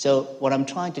 So what I'm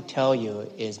trying to tell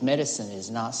you is medicine is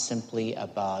not simply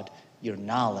about your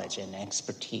knowledge and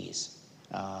expertise.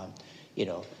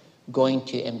 Going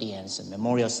to MD Anderson,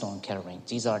 Memorial Sloan Kettering,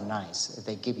 these are nice.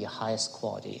 They give you highest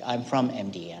quality. I'm from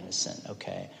MD Anderson,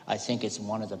 okay? I think it's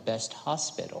one of the best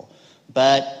hospital.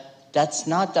 But that's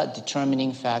not the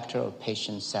determining factor of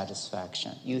patient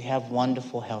satisfaction. You have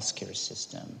wonderful healthcare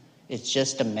system. It's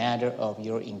just a matter of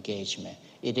your engagement.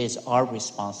 It is our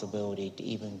responsibility to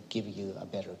even give you a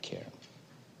better care.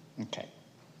 Okay.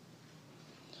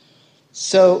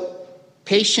 So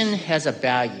patient has a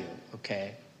value,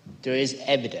 okay? There is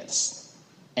evidence,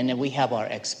 and then we have our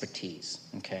expertise,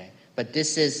 okay? But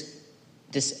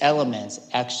this element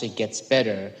actually gets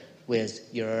better with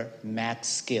your max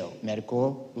skill,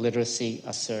 medical literacy,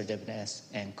 assertiveness,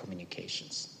 and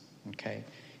communications, okay?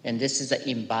 And this is an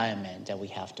environment that we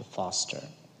have to foster.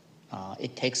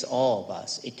 It takes all of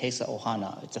us. It takes a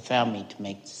ohana, it's a family to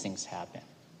make things happen,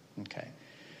 okay?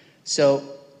 So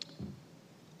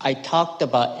I talked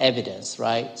about evidence,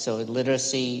 right? So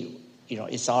literacy,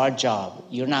 it's our job.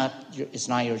 It's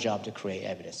not your job to create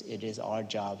evidence. It is our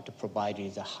job to provide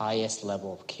you the highest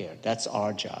level of care. That's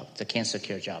our job, the cancer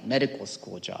care job, medical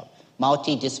school job,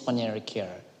 multidisciplinary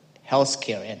care, health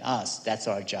care, and us, that's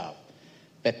our job.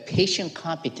 But patient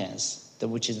competence,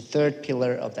 which is the third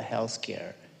pillar of the health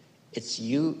care, it's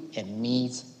you and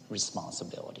me's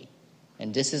responsibility.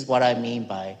 And this is what I mean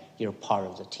by you're part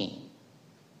of the team.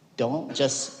 Don't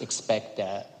just expect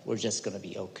that we're just going to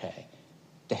be okay.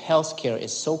 The healthcare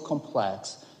is so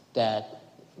complex that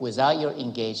without your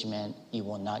engagement, you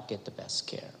will not get the best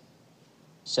care.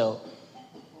 So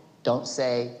don't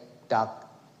say, Doc,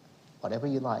 whatever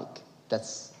you like.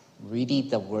 That's really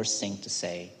the worst thing to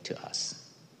say to us.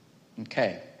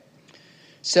 Okay.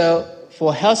 So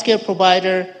for healthcare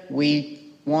provider,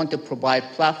 we want to provide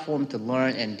platform to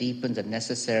learn and deepen the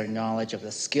necessary knowledge of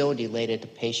the skill related to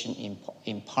patient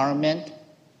empowerment.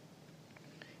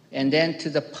 And then to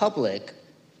the public,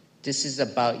 This is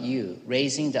about you,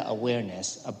 raising the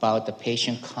awareness about the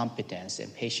patient competence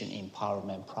and patient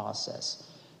empowerment process.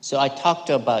 So I talked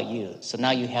about you. So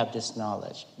now you have this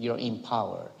knowledge. You're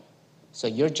empowered. So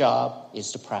your job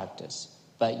is to practice,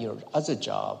 but your other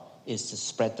job is to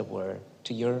spread the word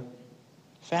to your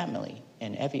family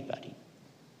and everybody.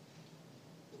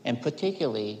 And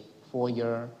particularly for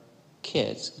your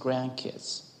kids,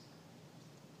 grandkids.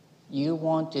 You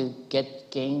want to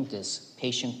gain this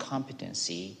patient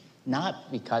competency,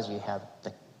 not because you have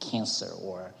the cancer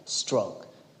or stroke.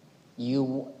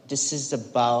 This is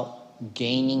about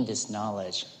gaining this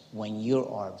knowledge when you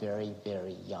are very,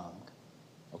 very young,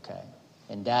 okay?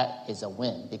 And that is a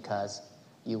win because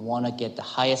you want to get the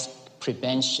highest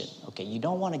prevention, okay? You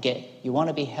want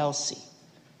to be healthy.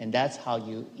 And that's how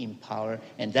you empower,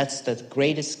 and that's the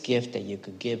greatest gift that you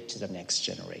could give to the next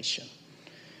generation.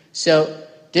 So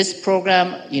this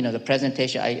program, the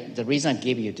presentation, the reason I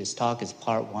gave you this talk is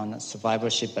part one,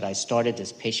 survivorship, but I started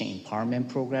this patient empowerment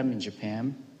program in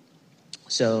Japan.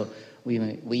 So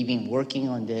we've been working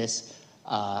on this,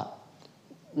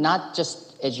 not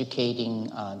just educating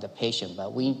the patient,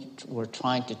 but we were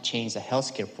trying to change the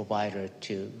healthcare provider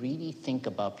to really think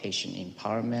about patient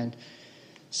empowerment.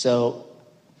 So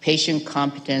patient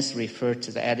competence refers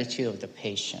to the attitude of the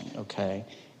patient, okay?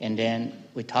 And then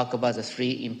we talk about the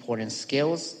 3 important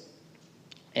skills,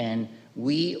 and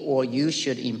we or you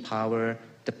should empower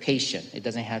the patient. It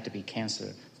doesn't have to be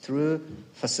cancer, through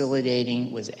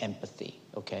facilitating with empathy,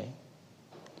 okay?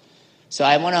 So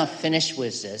I want to finish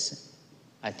with this.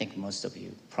 I think most of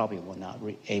you probably will not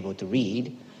able to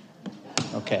read,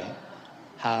 okay?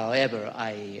 However,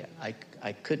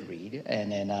 I could read,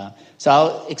 and then so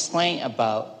I'll explain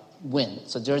about win.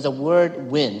 So there's a word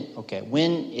win. Okay,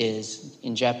 win is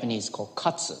in Japanese called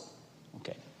katsu.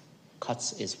 Okay,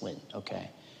 katsu is win. Okay,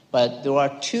 but there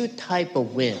are 2 types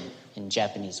of win in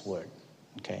Japanese word.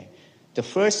 Okay, the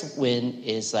first win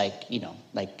is like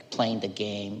playing the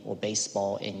game or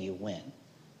baseball and you win.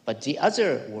 But the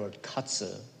other word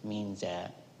katsu means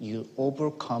that you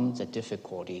overcome the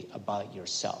difficulty about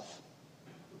yourself.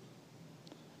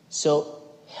 So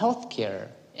healthcare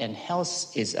and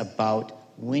health is about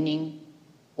winning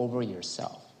over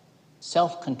yourself,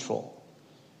 self-control.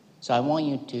 So I want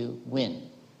you to win,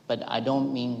 but I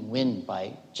don't mean win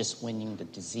by just winning the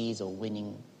disease or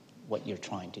winning what you're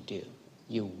trying to do.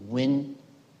 You win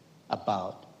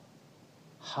about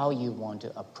how you want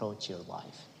to approach your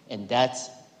life, and that's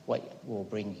what will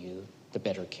bring you the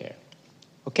better care.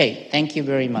 Okay, thank you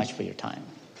very much for your time.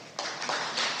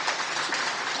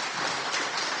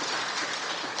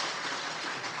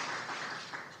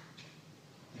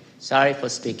 Sorry for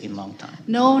speaking long time.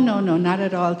 No, not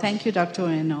at all. Thank you, Dr.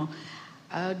 Ueno.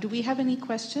 Do we have any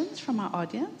questions from our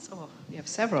audience? Oh, we have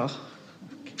several.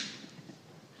 Okay.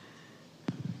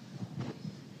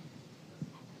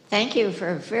 Thank you for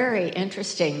a very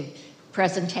interesting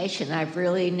presentation. I've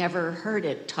really never heard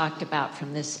it talked about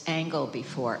from this angle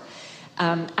before.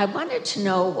 I wanted to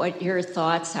know what your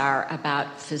thoughts are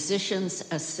about physician's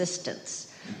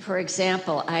assistants. For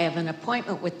example, I have an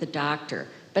appointment with the doctor,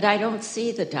 but I don't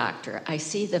see the doctor. I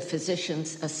see the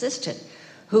physician's assistant,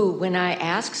 who, when I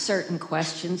ask certain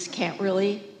questions, can't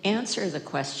really answer the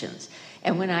questions.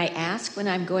 And when I ask when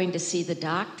I'm going to see the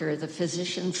doctor, the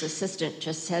physician's assistant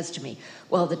just says to me,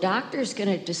 well, the doctor's going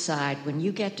to decide when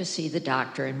you get to see the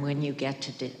doctor and when you get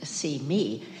to see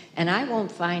me, and I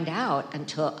won't find out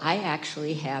until I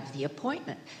actually have the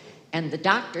appointment. And the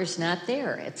doctor's not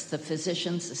there. It's the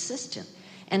physician's assistant.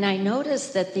 And I notice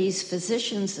that these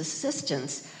physician's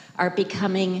assistants are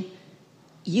becoming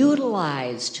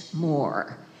utilized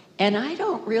more. And I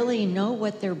don't really know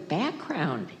what their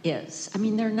background is. I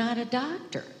mean, they're not a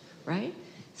doctor, right?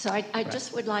 So I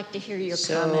just would like to hear your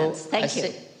comments. Thank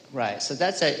you. Right, so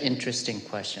that's an interesting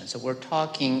question. So we're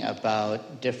talking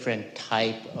about different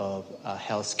type of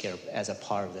healthcare as a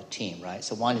part of the team, right?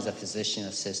 So one is a physician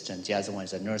assistant, the other one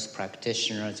is a nurse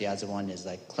practitioner, the other one is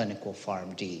like clinical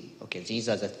PharmD. Okay, these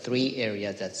are the 3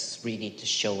 areas that's really to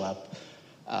show up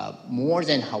more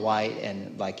than Hawaii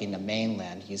and like in the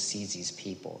mainland, you see these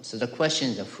people. So the question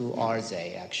is, who are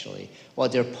they actually? Well,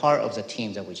 they're part of the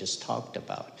team that we just talked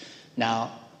about.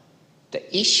 Now, the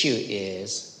issue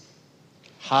is,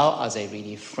 how are they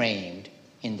really framed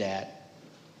in that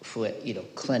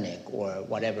clinic or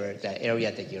whatever the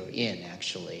area that you're in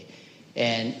actually?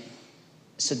 And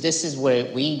so this is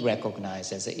where we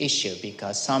recognize as an issue,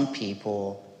 because some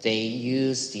people, they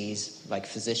use these like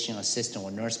physician assistant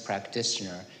or nurse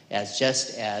practitioner as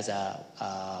just as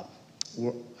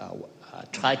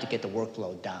try to get the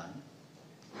workload done.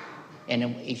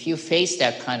 And if you face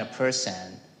that kind of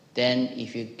person, then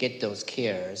if you get those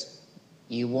cares,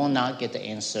 you will not get the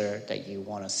answer that you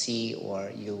want to see, or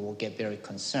you will get very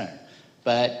concerned.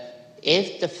 But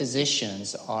if the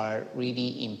physicians are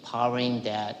really empowering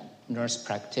that nurse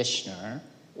practitioner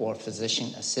or physician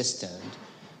assistant,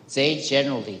 they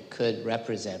generally could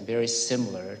represent very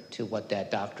similar to what that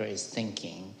doctor is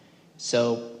thinking.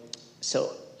 So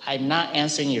I'm not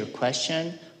answering your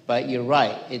question, but you're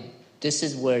right. This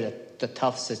is where the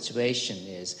tough situation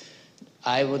is.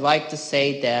 I would like to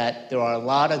say that there are a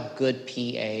lot of good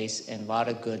PAs and a lot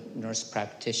of good nurse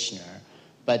practitioners,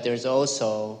 but there's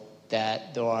also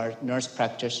that there are nurse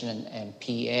practitioners and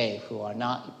PA who are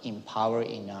not empowered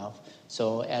enough.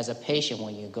 So as a patient,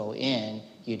 when you go in,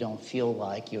 you don't feel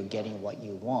like you're getting what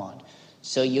you want.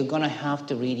 So you're going to have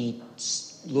to really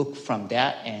look from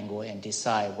that angle and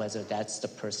decide whether that's the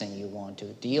person you want to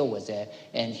deal with it.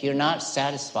 And if you're not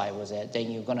satisfied with it,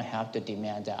 then you're going to have to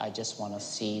demand that I just want to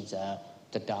see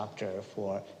the doctor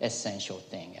for essential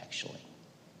thing, actually.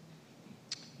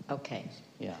 Okay.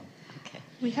 Yeah. Okay.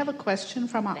 We have a question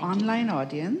from our Thank you. online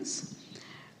audience.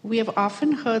 We have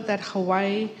often heard that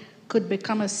Hawaii could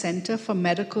become a center for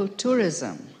medical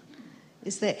tourism.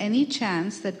 Is there any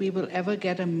chance that we will ever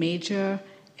get a major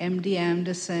MD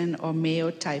Anderson or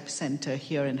Mayo type center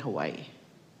here in Hawaii?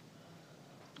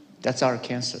 That's our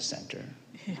cancer center.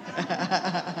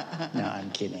 No, I'm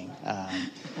kidding.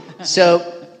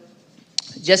 So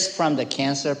just from the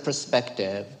cancer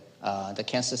perspective, the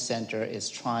Cancer Center is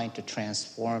trying to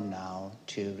transform now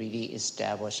to really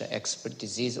establish an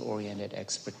disease-oriented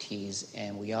expertise,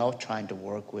 and we are trying to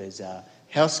work with a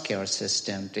healthcare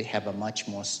system to have a much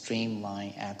more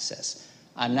streamlined access.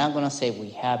 I'm not going to say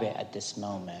we have it at this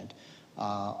moment.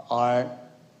 Our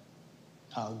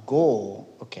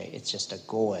goal, it's just a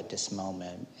goal at this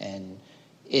moment, and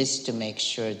is to make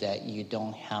sure that you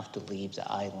don't have to leave the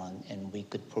island, and we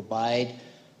could provide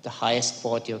the highest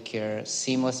quality of care,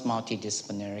 seamless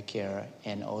multidisciplinary care,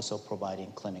 and also providing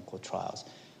clinical trials.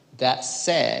 That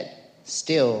said,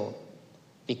 still,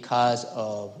 because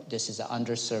of this is an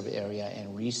underserved area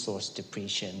and resource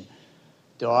depletion,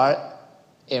 there are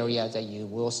areas that you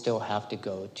will still have to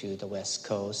go to the West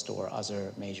Coast or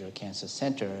other major cancer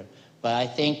center. But I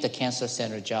think the cancer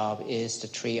center job is to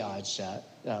triage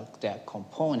that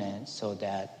component so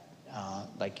that,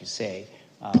 like you say,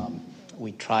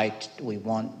 we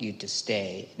want you to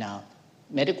stay. Now,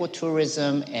 medical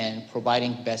tourism and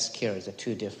providing best care is a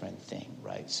two different things,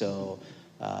 right? So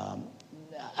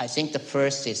I think the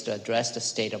first is to address the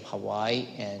state of Hawaii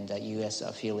and the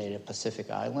U.S.-affiliated Pacific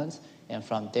Islands. And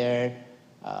from there,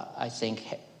 I think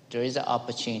there is an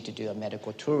opportunity to do a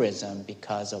medical tourism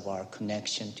because of our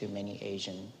connection to many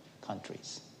Asian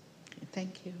countries.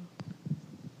 Thank you.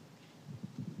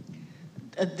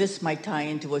 This might tie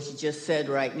into what you just said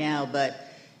right now, but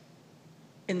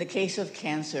in the case of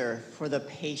cancer for the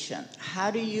patient,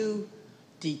 how do you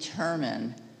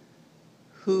determine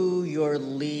who your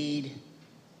lead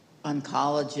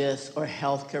oncologist or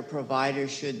healthcare provider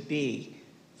should be?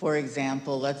 For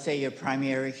example, let's say your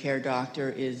primary care doctor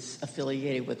is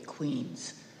affiliated with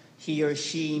Queens. He or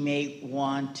she may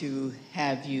want to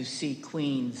have you see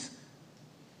Queens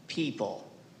people.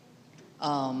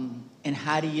 And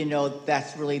how do you know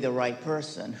that's really the right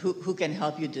person? Who can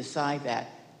help you decide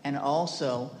that? And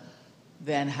also,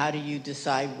 then how do you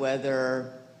decide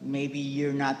whether maybe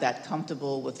you're not that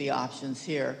comfortable with the options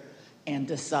here and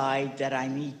decide that I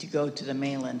need to go to the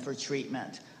mainland for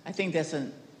treatment? I think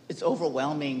it's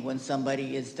overwhelming when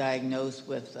somebody is diagnosed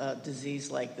with a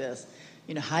disease like this.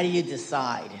 How do you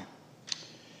decide?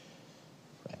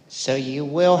 Right. So you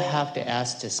will have to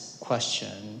ask this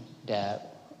question that,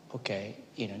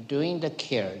 during the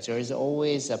care, there is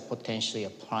always potentially a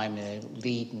primary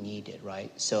lead needed,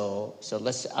 right? So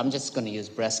I'm just going to use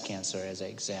breast cancer as an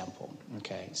example,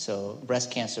 okay? So breast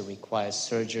cancer requires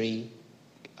surgery,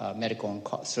 medical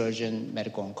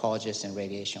oncologist, and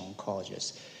radiation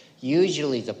oncologist.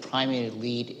 Usually the primary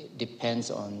lead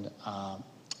depends on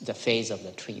the phase of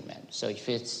the treatment. So if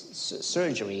it's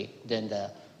surgery, then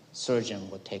the surgeon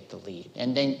will take the lead,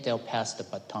 and then they'll pass the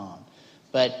baton.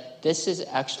 But this is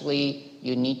actually,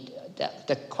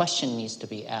 the question needs to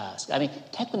be asked. I mean,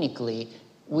 technically,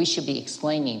 we should be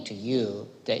explaining to you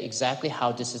that exactly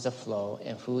how this is a flow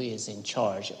and who is in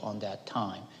charge on that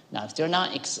time. Now, if they're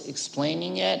not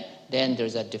explaining it, then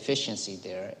there's a deficiency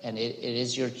there. And it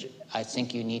is I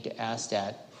think you need to ask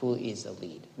that, who is the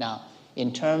lead? Now,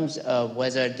 in terms of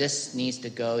whether this needs to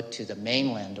go to the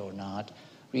mainland or not,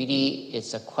 really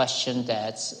it's a question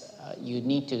that's, you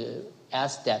need to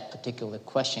ask that particular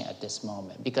question at this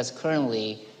moment. Because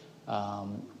currently,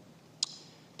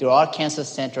 there are cancer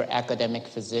center academic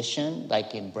physicians,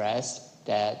 like in breast,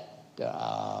 that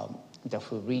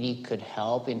who really could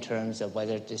help in terms of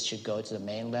whether this should go to the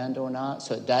mainland or not.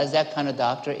 So does that kind of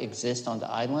doctor exist on the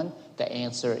island? The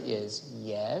answer is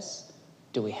yes.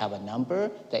 Do we have a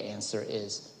number? The answer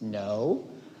is no.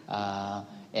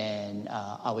 And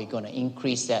are we going to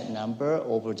increase that number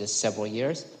over the several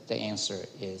years? The answer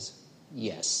is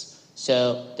yes.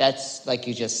 So that's, like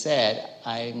you just said,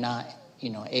 I'm not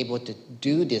able to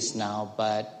do this now,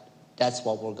 but that's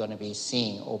what we're going to be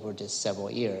seeing over this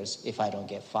several years if I don't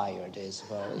get fired is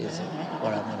what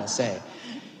I'm going to say.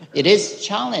 It is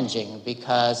challenging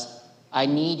because I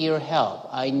need your help.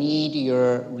 I need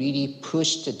your really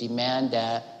push to demand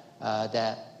that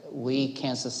we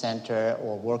Cancer Center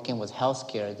or working with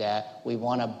healthcare that we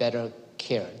want a better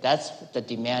care. That's the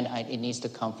demand. It needs to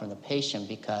come from the patient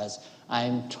because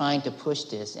I'm trying to push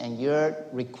this, and your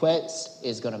request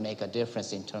is going to make a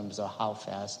difference in terms of how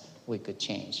fast we could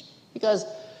change. Because,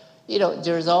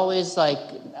 there's always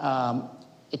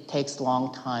it takes a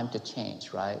long time to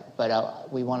change, right?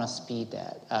 But we want to speed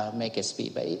that, make it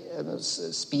speed, but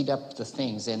speed up the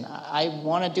things. And I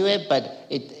want to do it, but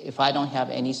if I don't have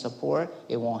any support,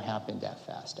 it won't happen that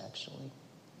fast, actually.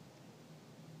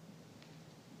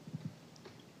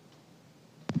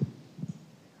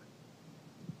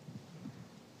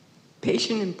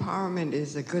 Patient empowerment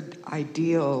is a good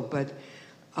ideal, but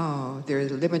there are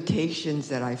limitations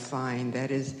that I find.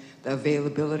 That is the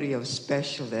availability of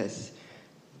specialists.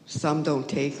 Some don't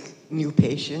take new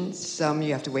patients. Some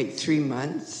you have to wait 3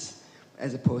 months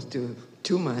as opposed to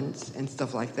 2 months and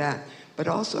stuff like that. But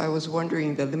also I was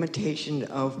wondering the limitation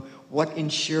of what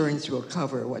insurance will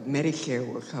cover, what Medicare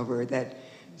will cover, that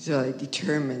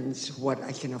determines what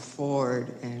I can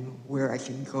afford and where I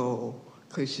can go.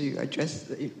 Could you address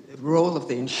the role of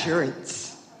the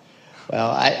insurance?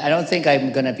 Well, I don't think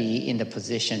I'm going to be in the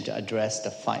position to address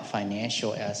the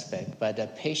financial aspect, but the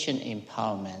patient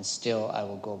empowerment, still I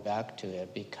will go back to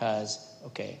it because,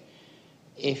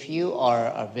 if you are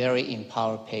a very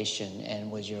empowered patient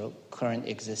and with your current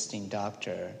existing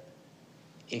doctor,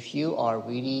 if you are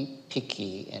really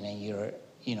picky and then you're,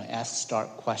 asked start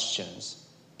questions,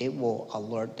 it will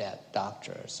alert that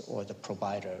doctors or the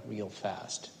provider real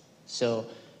fast. So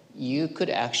you could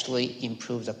actually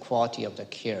improve the quality of the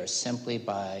care simply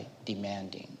by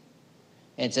demanding.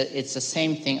 It's the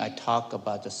same thing I talk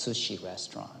about the sushi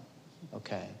restaurant,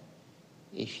 okay?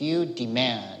 If you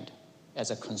demand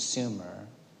as a consumer,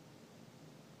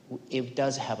 it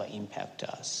does have an impact to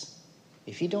us.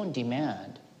 If you don't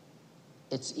demand,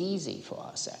 it's easy for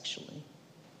us, actually.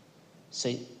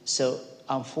 So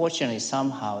unfortunately,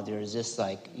 somehow there's this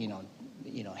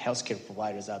healthcare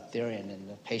providers up there and then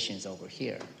the patients over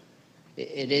here.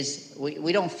 It is,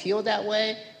 we don't feel that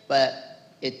way, but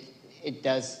it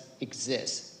does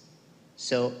exist.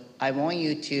 So I want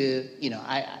you to,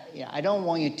 I don't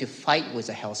want you to fight with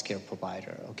a healthcare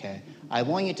provider, okay? I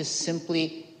want you to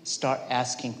simply start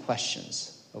asking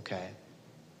questions, okay?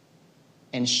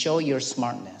 And show your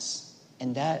smartness.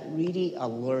 And that really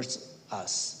alerts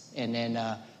us. And then,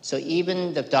 so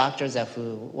even the doctors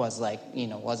who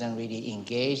wasn't really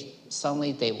engaged,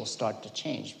 suddenly they will start to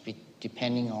change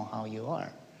depending on how you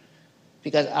are.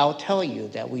 Because I'll tell you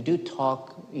that we do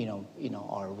talk,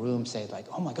 our room say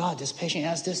oh my God, this patient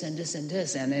has this and this and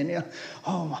this. And then,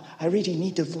 I really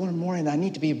need to learn more and I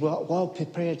need to be well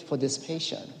prepared for this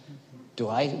patient. Do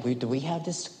we have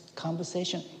this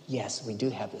conversation? Yes, we do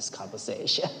have this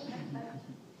conversation.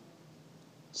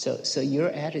 So your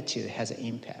attitude has an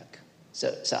impact.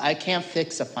 So I can't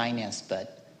fix the finance,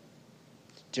 but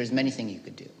there's many things you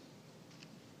could do.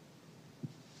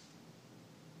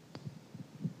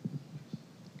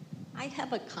 I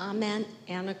have a comment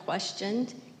and a question,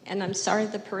 and I'm sorry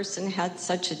the person had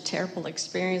such a terrible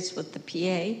experience with the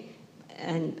PA,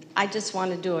 and I just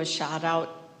want to do a shout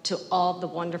out to all the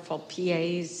wonderful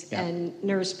PAs and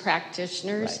nurse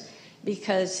practitioners,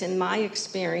 because in my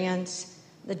experience,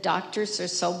 the doctors are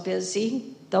so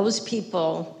busy. Those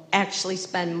people actually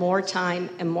spend more time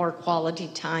and more quality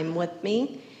time with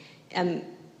me. And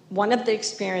one of the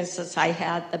experiences I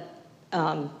had, the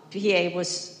PA was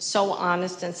so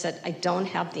honest and said, I don't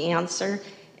have the answer,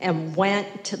 and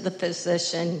went to the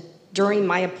physician during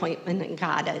my appointment and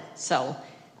got it. So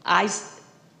I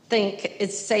think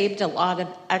it saved a lot of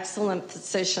excellent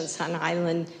physicians on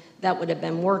island that would have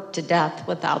been worked to death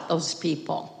without those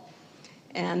people.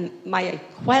 And my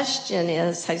question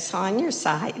is, I saw on your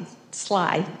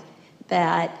slide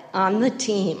that on the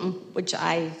team, which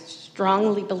I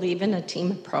strongly believe in a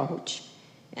team approach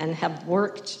and have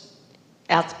worked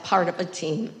as part of a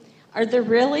team, are there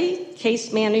really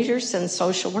case managers and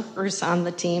social workers on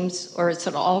the teams, or is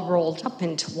it all rolled up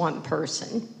into one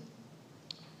person?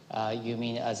 You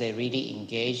mean as they really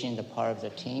engage in the part of the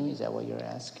team? Is that what you're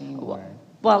asking? Or?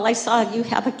 Well, I saw you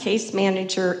have a case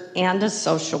manager and a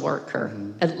social worker.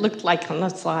 Mm-hmm. It looked like on the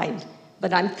slide.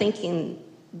 But I'm thinking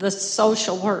the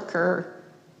social worker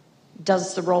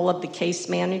does the role of the case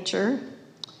manager?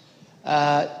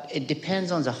 It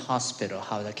depends on the hospital,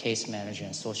 how the case manager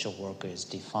and social worker is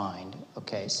defined.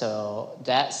 Okay, so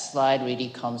that slide really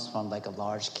comes from like a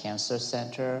large cancer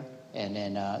center. And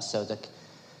then, so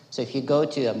if you go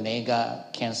to a mega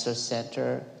cancer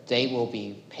center, they will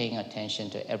be paying attention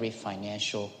to every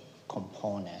financial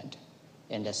component.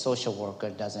 And the social worker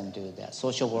doesn't do that.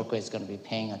 Social worker is going to be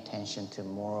paying attention to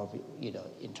more of,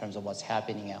 in terms of what's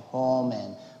happening at home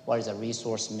and what is a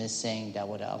resource missing that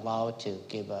would allow to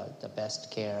give the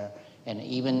best care. And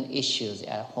even issues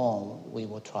at home, we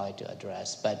will try to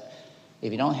address. But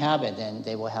if you don't have it, then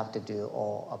they will have to do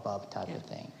all above type of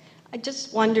thing. I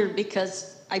just wondered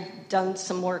because I've done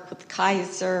some work with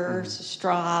Kaiser,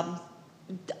 Straub,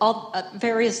 all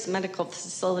various medical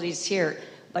facilities here,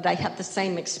 but I had the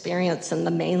same experience in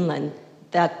the mainland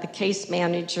that the case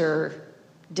manager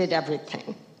did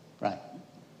everything. Right.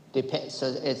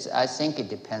 So I think it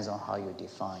depends on how you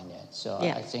define it. So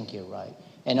yeah. I think you're right.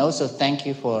 And also thank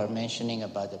you for mentioning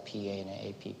about the PA and the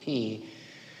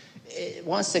APP.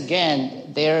 Once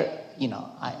again, they're,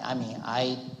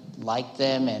 I like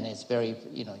them and it's very,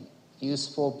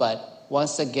 useful, but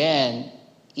once again,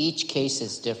 each case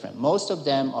is different. Most of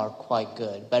them are quite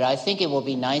good, but I think it will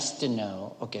be nice to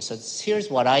know, okay, so here's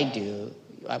what I do,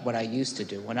 what I used to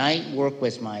do. When I work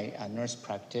with my nurse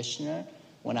practitioner,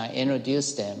 when I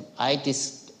introduce them, I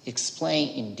just explain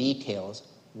in details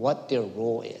what their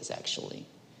role is actually.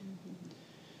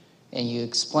 And you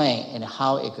explain and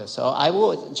how it goes. So I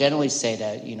will generally say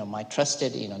that, my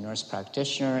trusted, nurse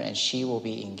practitioner, and she will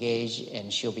be engaged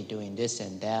and she'll be doing this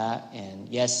and that. And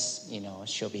yes,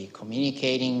 she'll be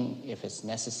communicating if it's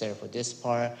necessary for this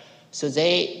part. So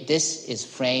this is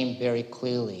framed very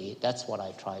clearly. That's what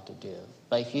I try to do.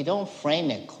 But if you don't frame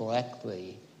it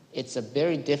correctly, it's a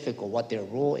very difficult what their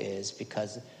role is,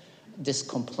 because this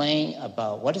complaint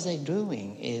about what is they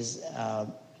doing is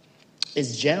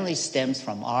generally stems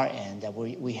from our end that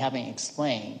we haven't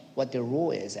explained what their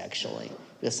role is actually.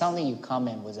 Because suddenly you come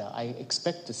in with I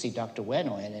expect to see Dr.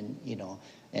 Ueno, and then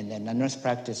and then the nurse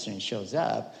practitioner shows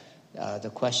up,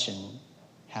 the question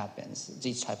happens.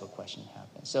 These type of question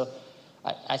happens. So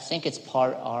I think it's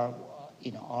part of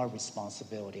our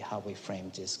responsibility how we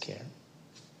frame this care.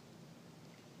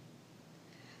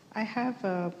 I have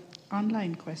an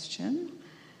online question.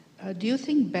 Do you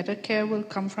think better care will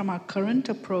come from our current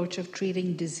approach of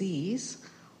treating disease,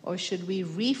 or should we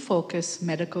refocus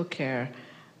medical care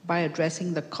by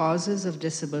addressing the causes of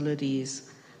disabilities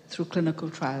through clinical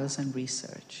trials and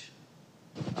research?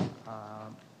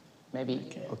 Maybe,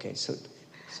 okay, so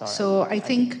sorry. So I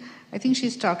think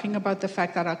she's talking about the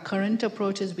fact that our current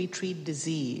approach is we treat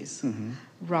disease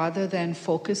rather than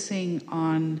focusing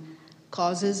on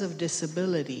causes of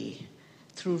disability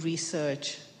through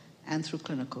research and through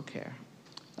clinical care.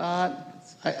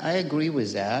 I agree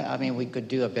with that. I mean, we could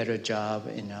do a better job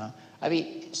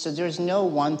so there's no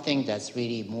one thing that's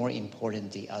really more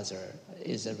important than the other.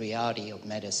 Is the reality of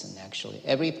medicine, actually.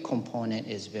 Every component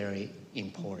is very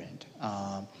important.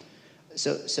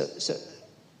 So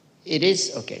it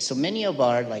is, okay, so many of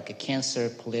our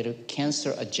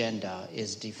cancer agenda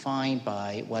is defined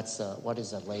by what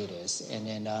is the latest. And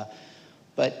then,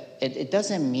 but it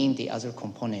doesn't mean the other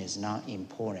component is not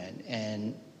important.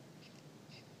 And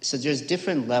so there's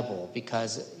different level,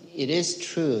 because it is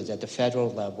true that the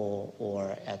federal level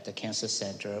or at the cancer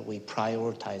center, we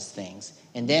prioritize things.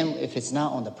 And then if it's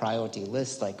not on the priority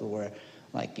list, we're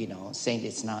saying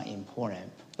it's not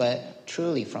important. But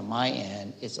truly from my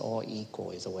end, it's all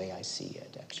equal is the way I see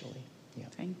it, actually. Yeah.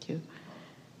 Thank you.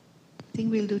 I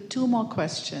think we'll do 2 more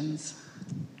questions.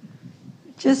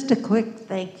 Just a quick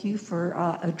thank you for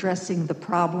addressing the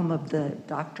problem of the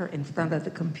doctor in front of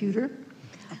the computer.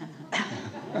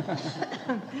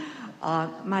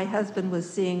 My husband was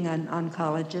seeing an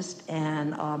oncologist,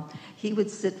 and he would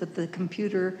sit with the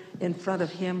computer in front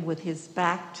of him with his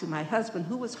back to my husband,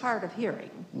 who was hard of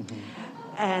hearing.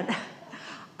 And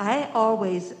I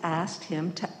always asked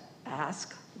him to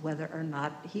ask whether or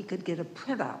not he could get a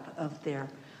printout of their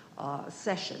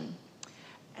session.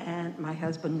 And my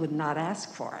husband would not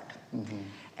ask for it.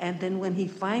 And then when he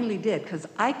finally did, because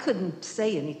I couldn't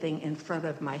say anything in front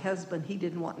of my husband, he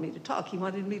didn't want me to talk. He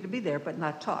wanted me to be there but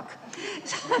not talk.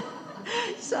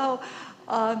 So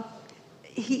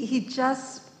he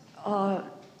just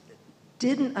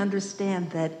didn't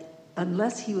understand that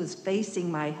unless he was facing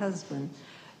my husband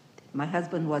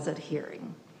wasn't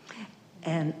hearing.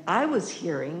 And I was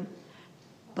hearing,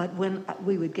 but when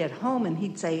we would get home and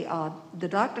he'd say, the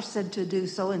doctor said to do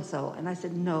so-and-so. And I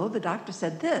said, no, the doctor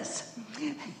said this.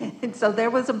 And so there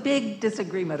was a big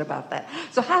disagreement about that.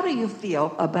 So how do you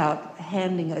feel about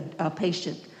handing a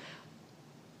patient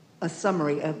a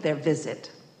summary of their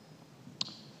visit?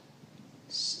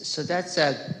 So that's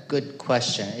a good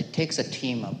question. It takes a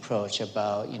team approach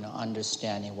about,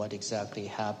 understanding what exactly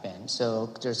happened. So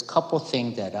there's a couple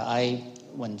things that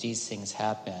when these things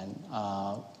happen,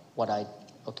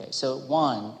 so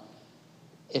one,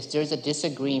 if there's a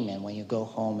disagreement when you go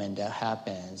home and that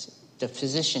happens, the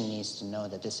physician needs to know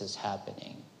that this is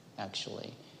happening,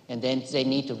 actually. And then they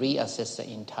need to reassess the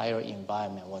entire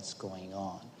environment, what's going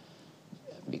on.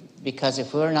 Because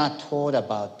if we're not told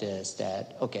about this,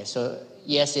 so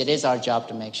yes, it is our job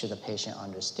to make sure the patient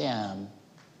understands.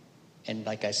 And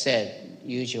like I said,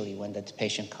 usually when the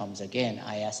patient comes again,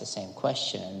 I ask the same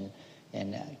question,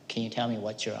 and can you tell me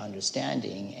what you're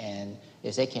understanding? And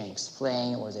if they can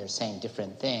explain or they're saying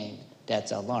different things,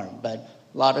 that's alarm. But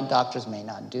a lot of doctors may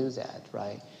not do that,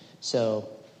 right? So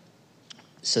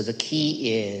the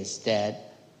key is that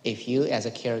if you as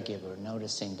a caregiver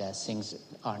noticing that things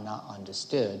are not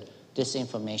understood, this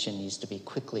information needs to be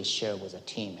quickly shared with a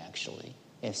team, actually.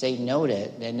 If they note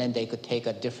it, then they could take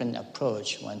a different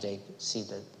approach when they see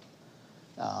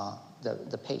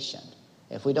the patient.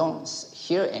 If we don't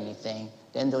hear anything,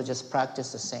 then they'll just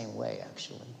practice the same way,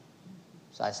 actually.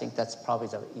 So I think that's probably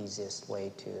the easiest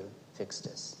way to fix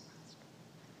this.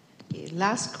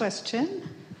 Last question.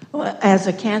 Well, as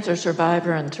a cancer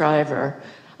survivor and thriver,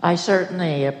 I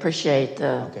certainly appreciate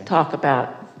the talk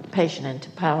about patient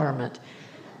empowerment.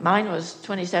 Mine was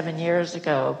 27 years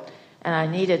ago, and I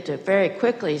needed to very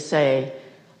quickly say,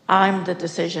 I'm the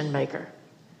decision maker.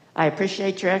 I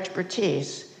appreciate your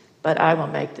expertise, but I will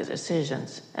make the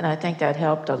decisions. And I think that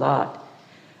helped a lot.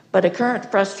 But a current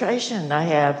frustration I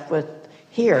have with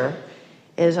here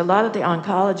is a lot of the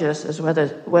oncologists, as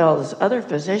well as other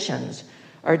physicians,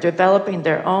 are developing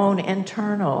their own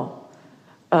internal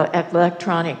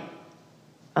electronic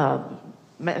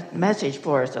message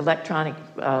for us, electronic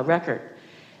record.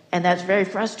 And that's very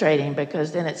frustrating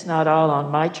because then it's not all on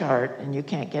my chart and you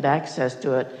can't get access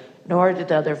to it, nor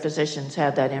did other physicians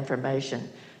have that information.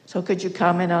 So could you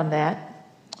comment on that?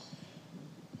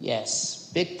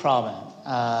 Yes, big problem.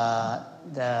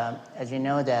 As you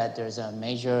know that there's a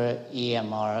major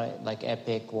EMR like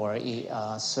Epic or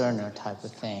Cerner type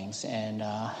of things, and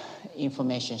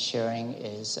information sharing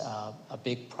is a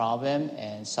big problem,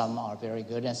 and some are very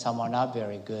good and some are not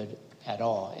very good at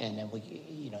all. And then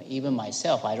even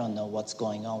myself, I don't know what's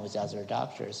going on with other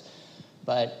doctors.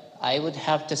 But I would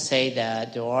have to say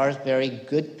that there are very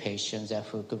good patients that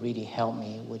who could really help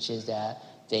me, which is that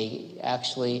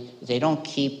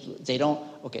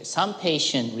some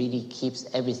patient really keeps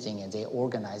everything and they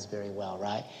organize very well,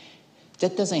 right?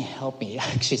 That doesn't help me,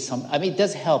 actually. It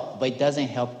does help, but it doesn't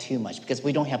help too much because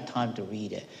we don't have time to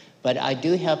read it. But I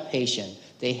do have patients,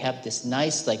 they have this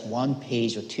nice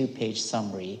 1-page or 2-page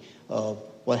summary of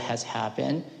what has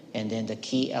happened, and then the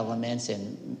key elements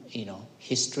and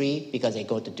history, because they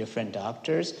go to different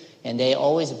doctors, and they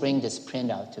always bring this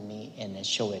printout to me and then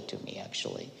show it to me,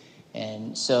 actually.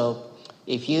 And so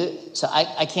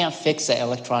I can't fix the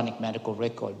electronic medical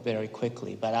record very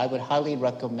quickly, but I would highly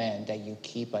recommend that you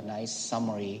keep a nice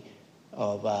summary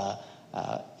of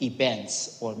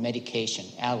events or medication,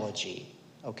 allergy.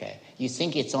 Okay, you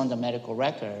think it's on the medical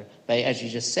record, but as you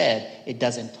just said, it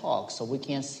doesn't talk, so we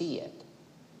can't see it.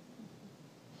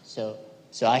 So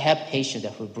I have patients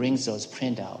who brings those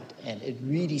printout, and it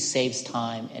really saves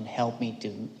time and help me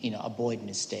to avoid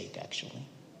mistake, actually.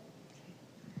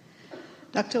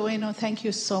 Dr. Ueno, thank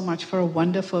you so much for a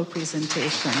wonderful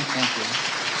presentation. Thank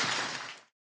you.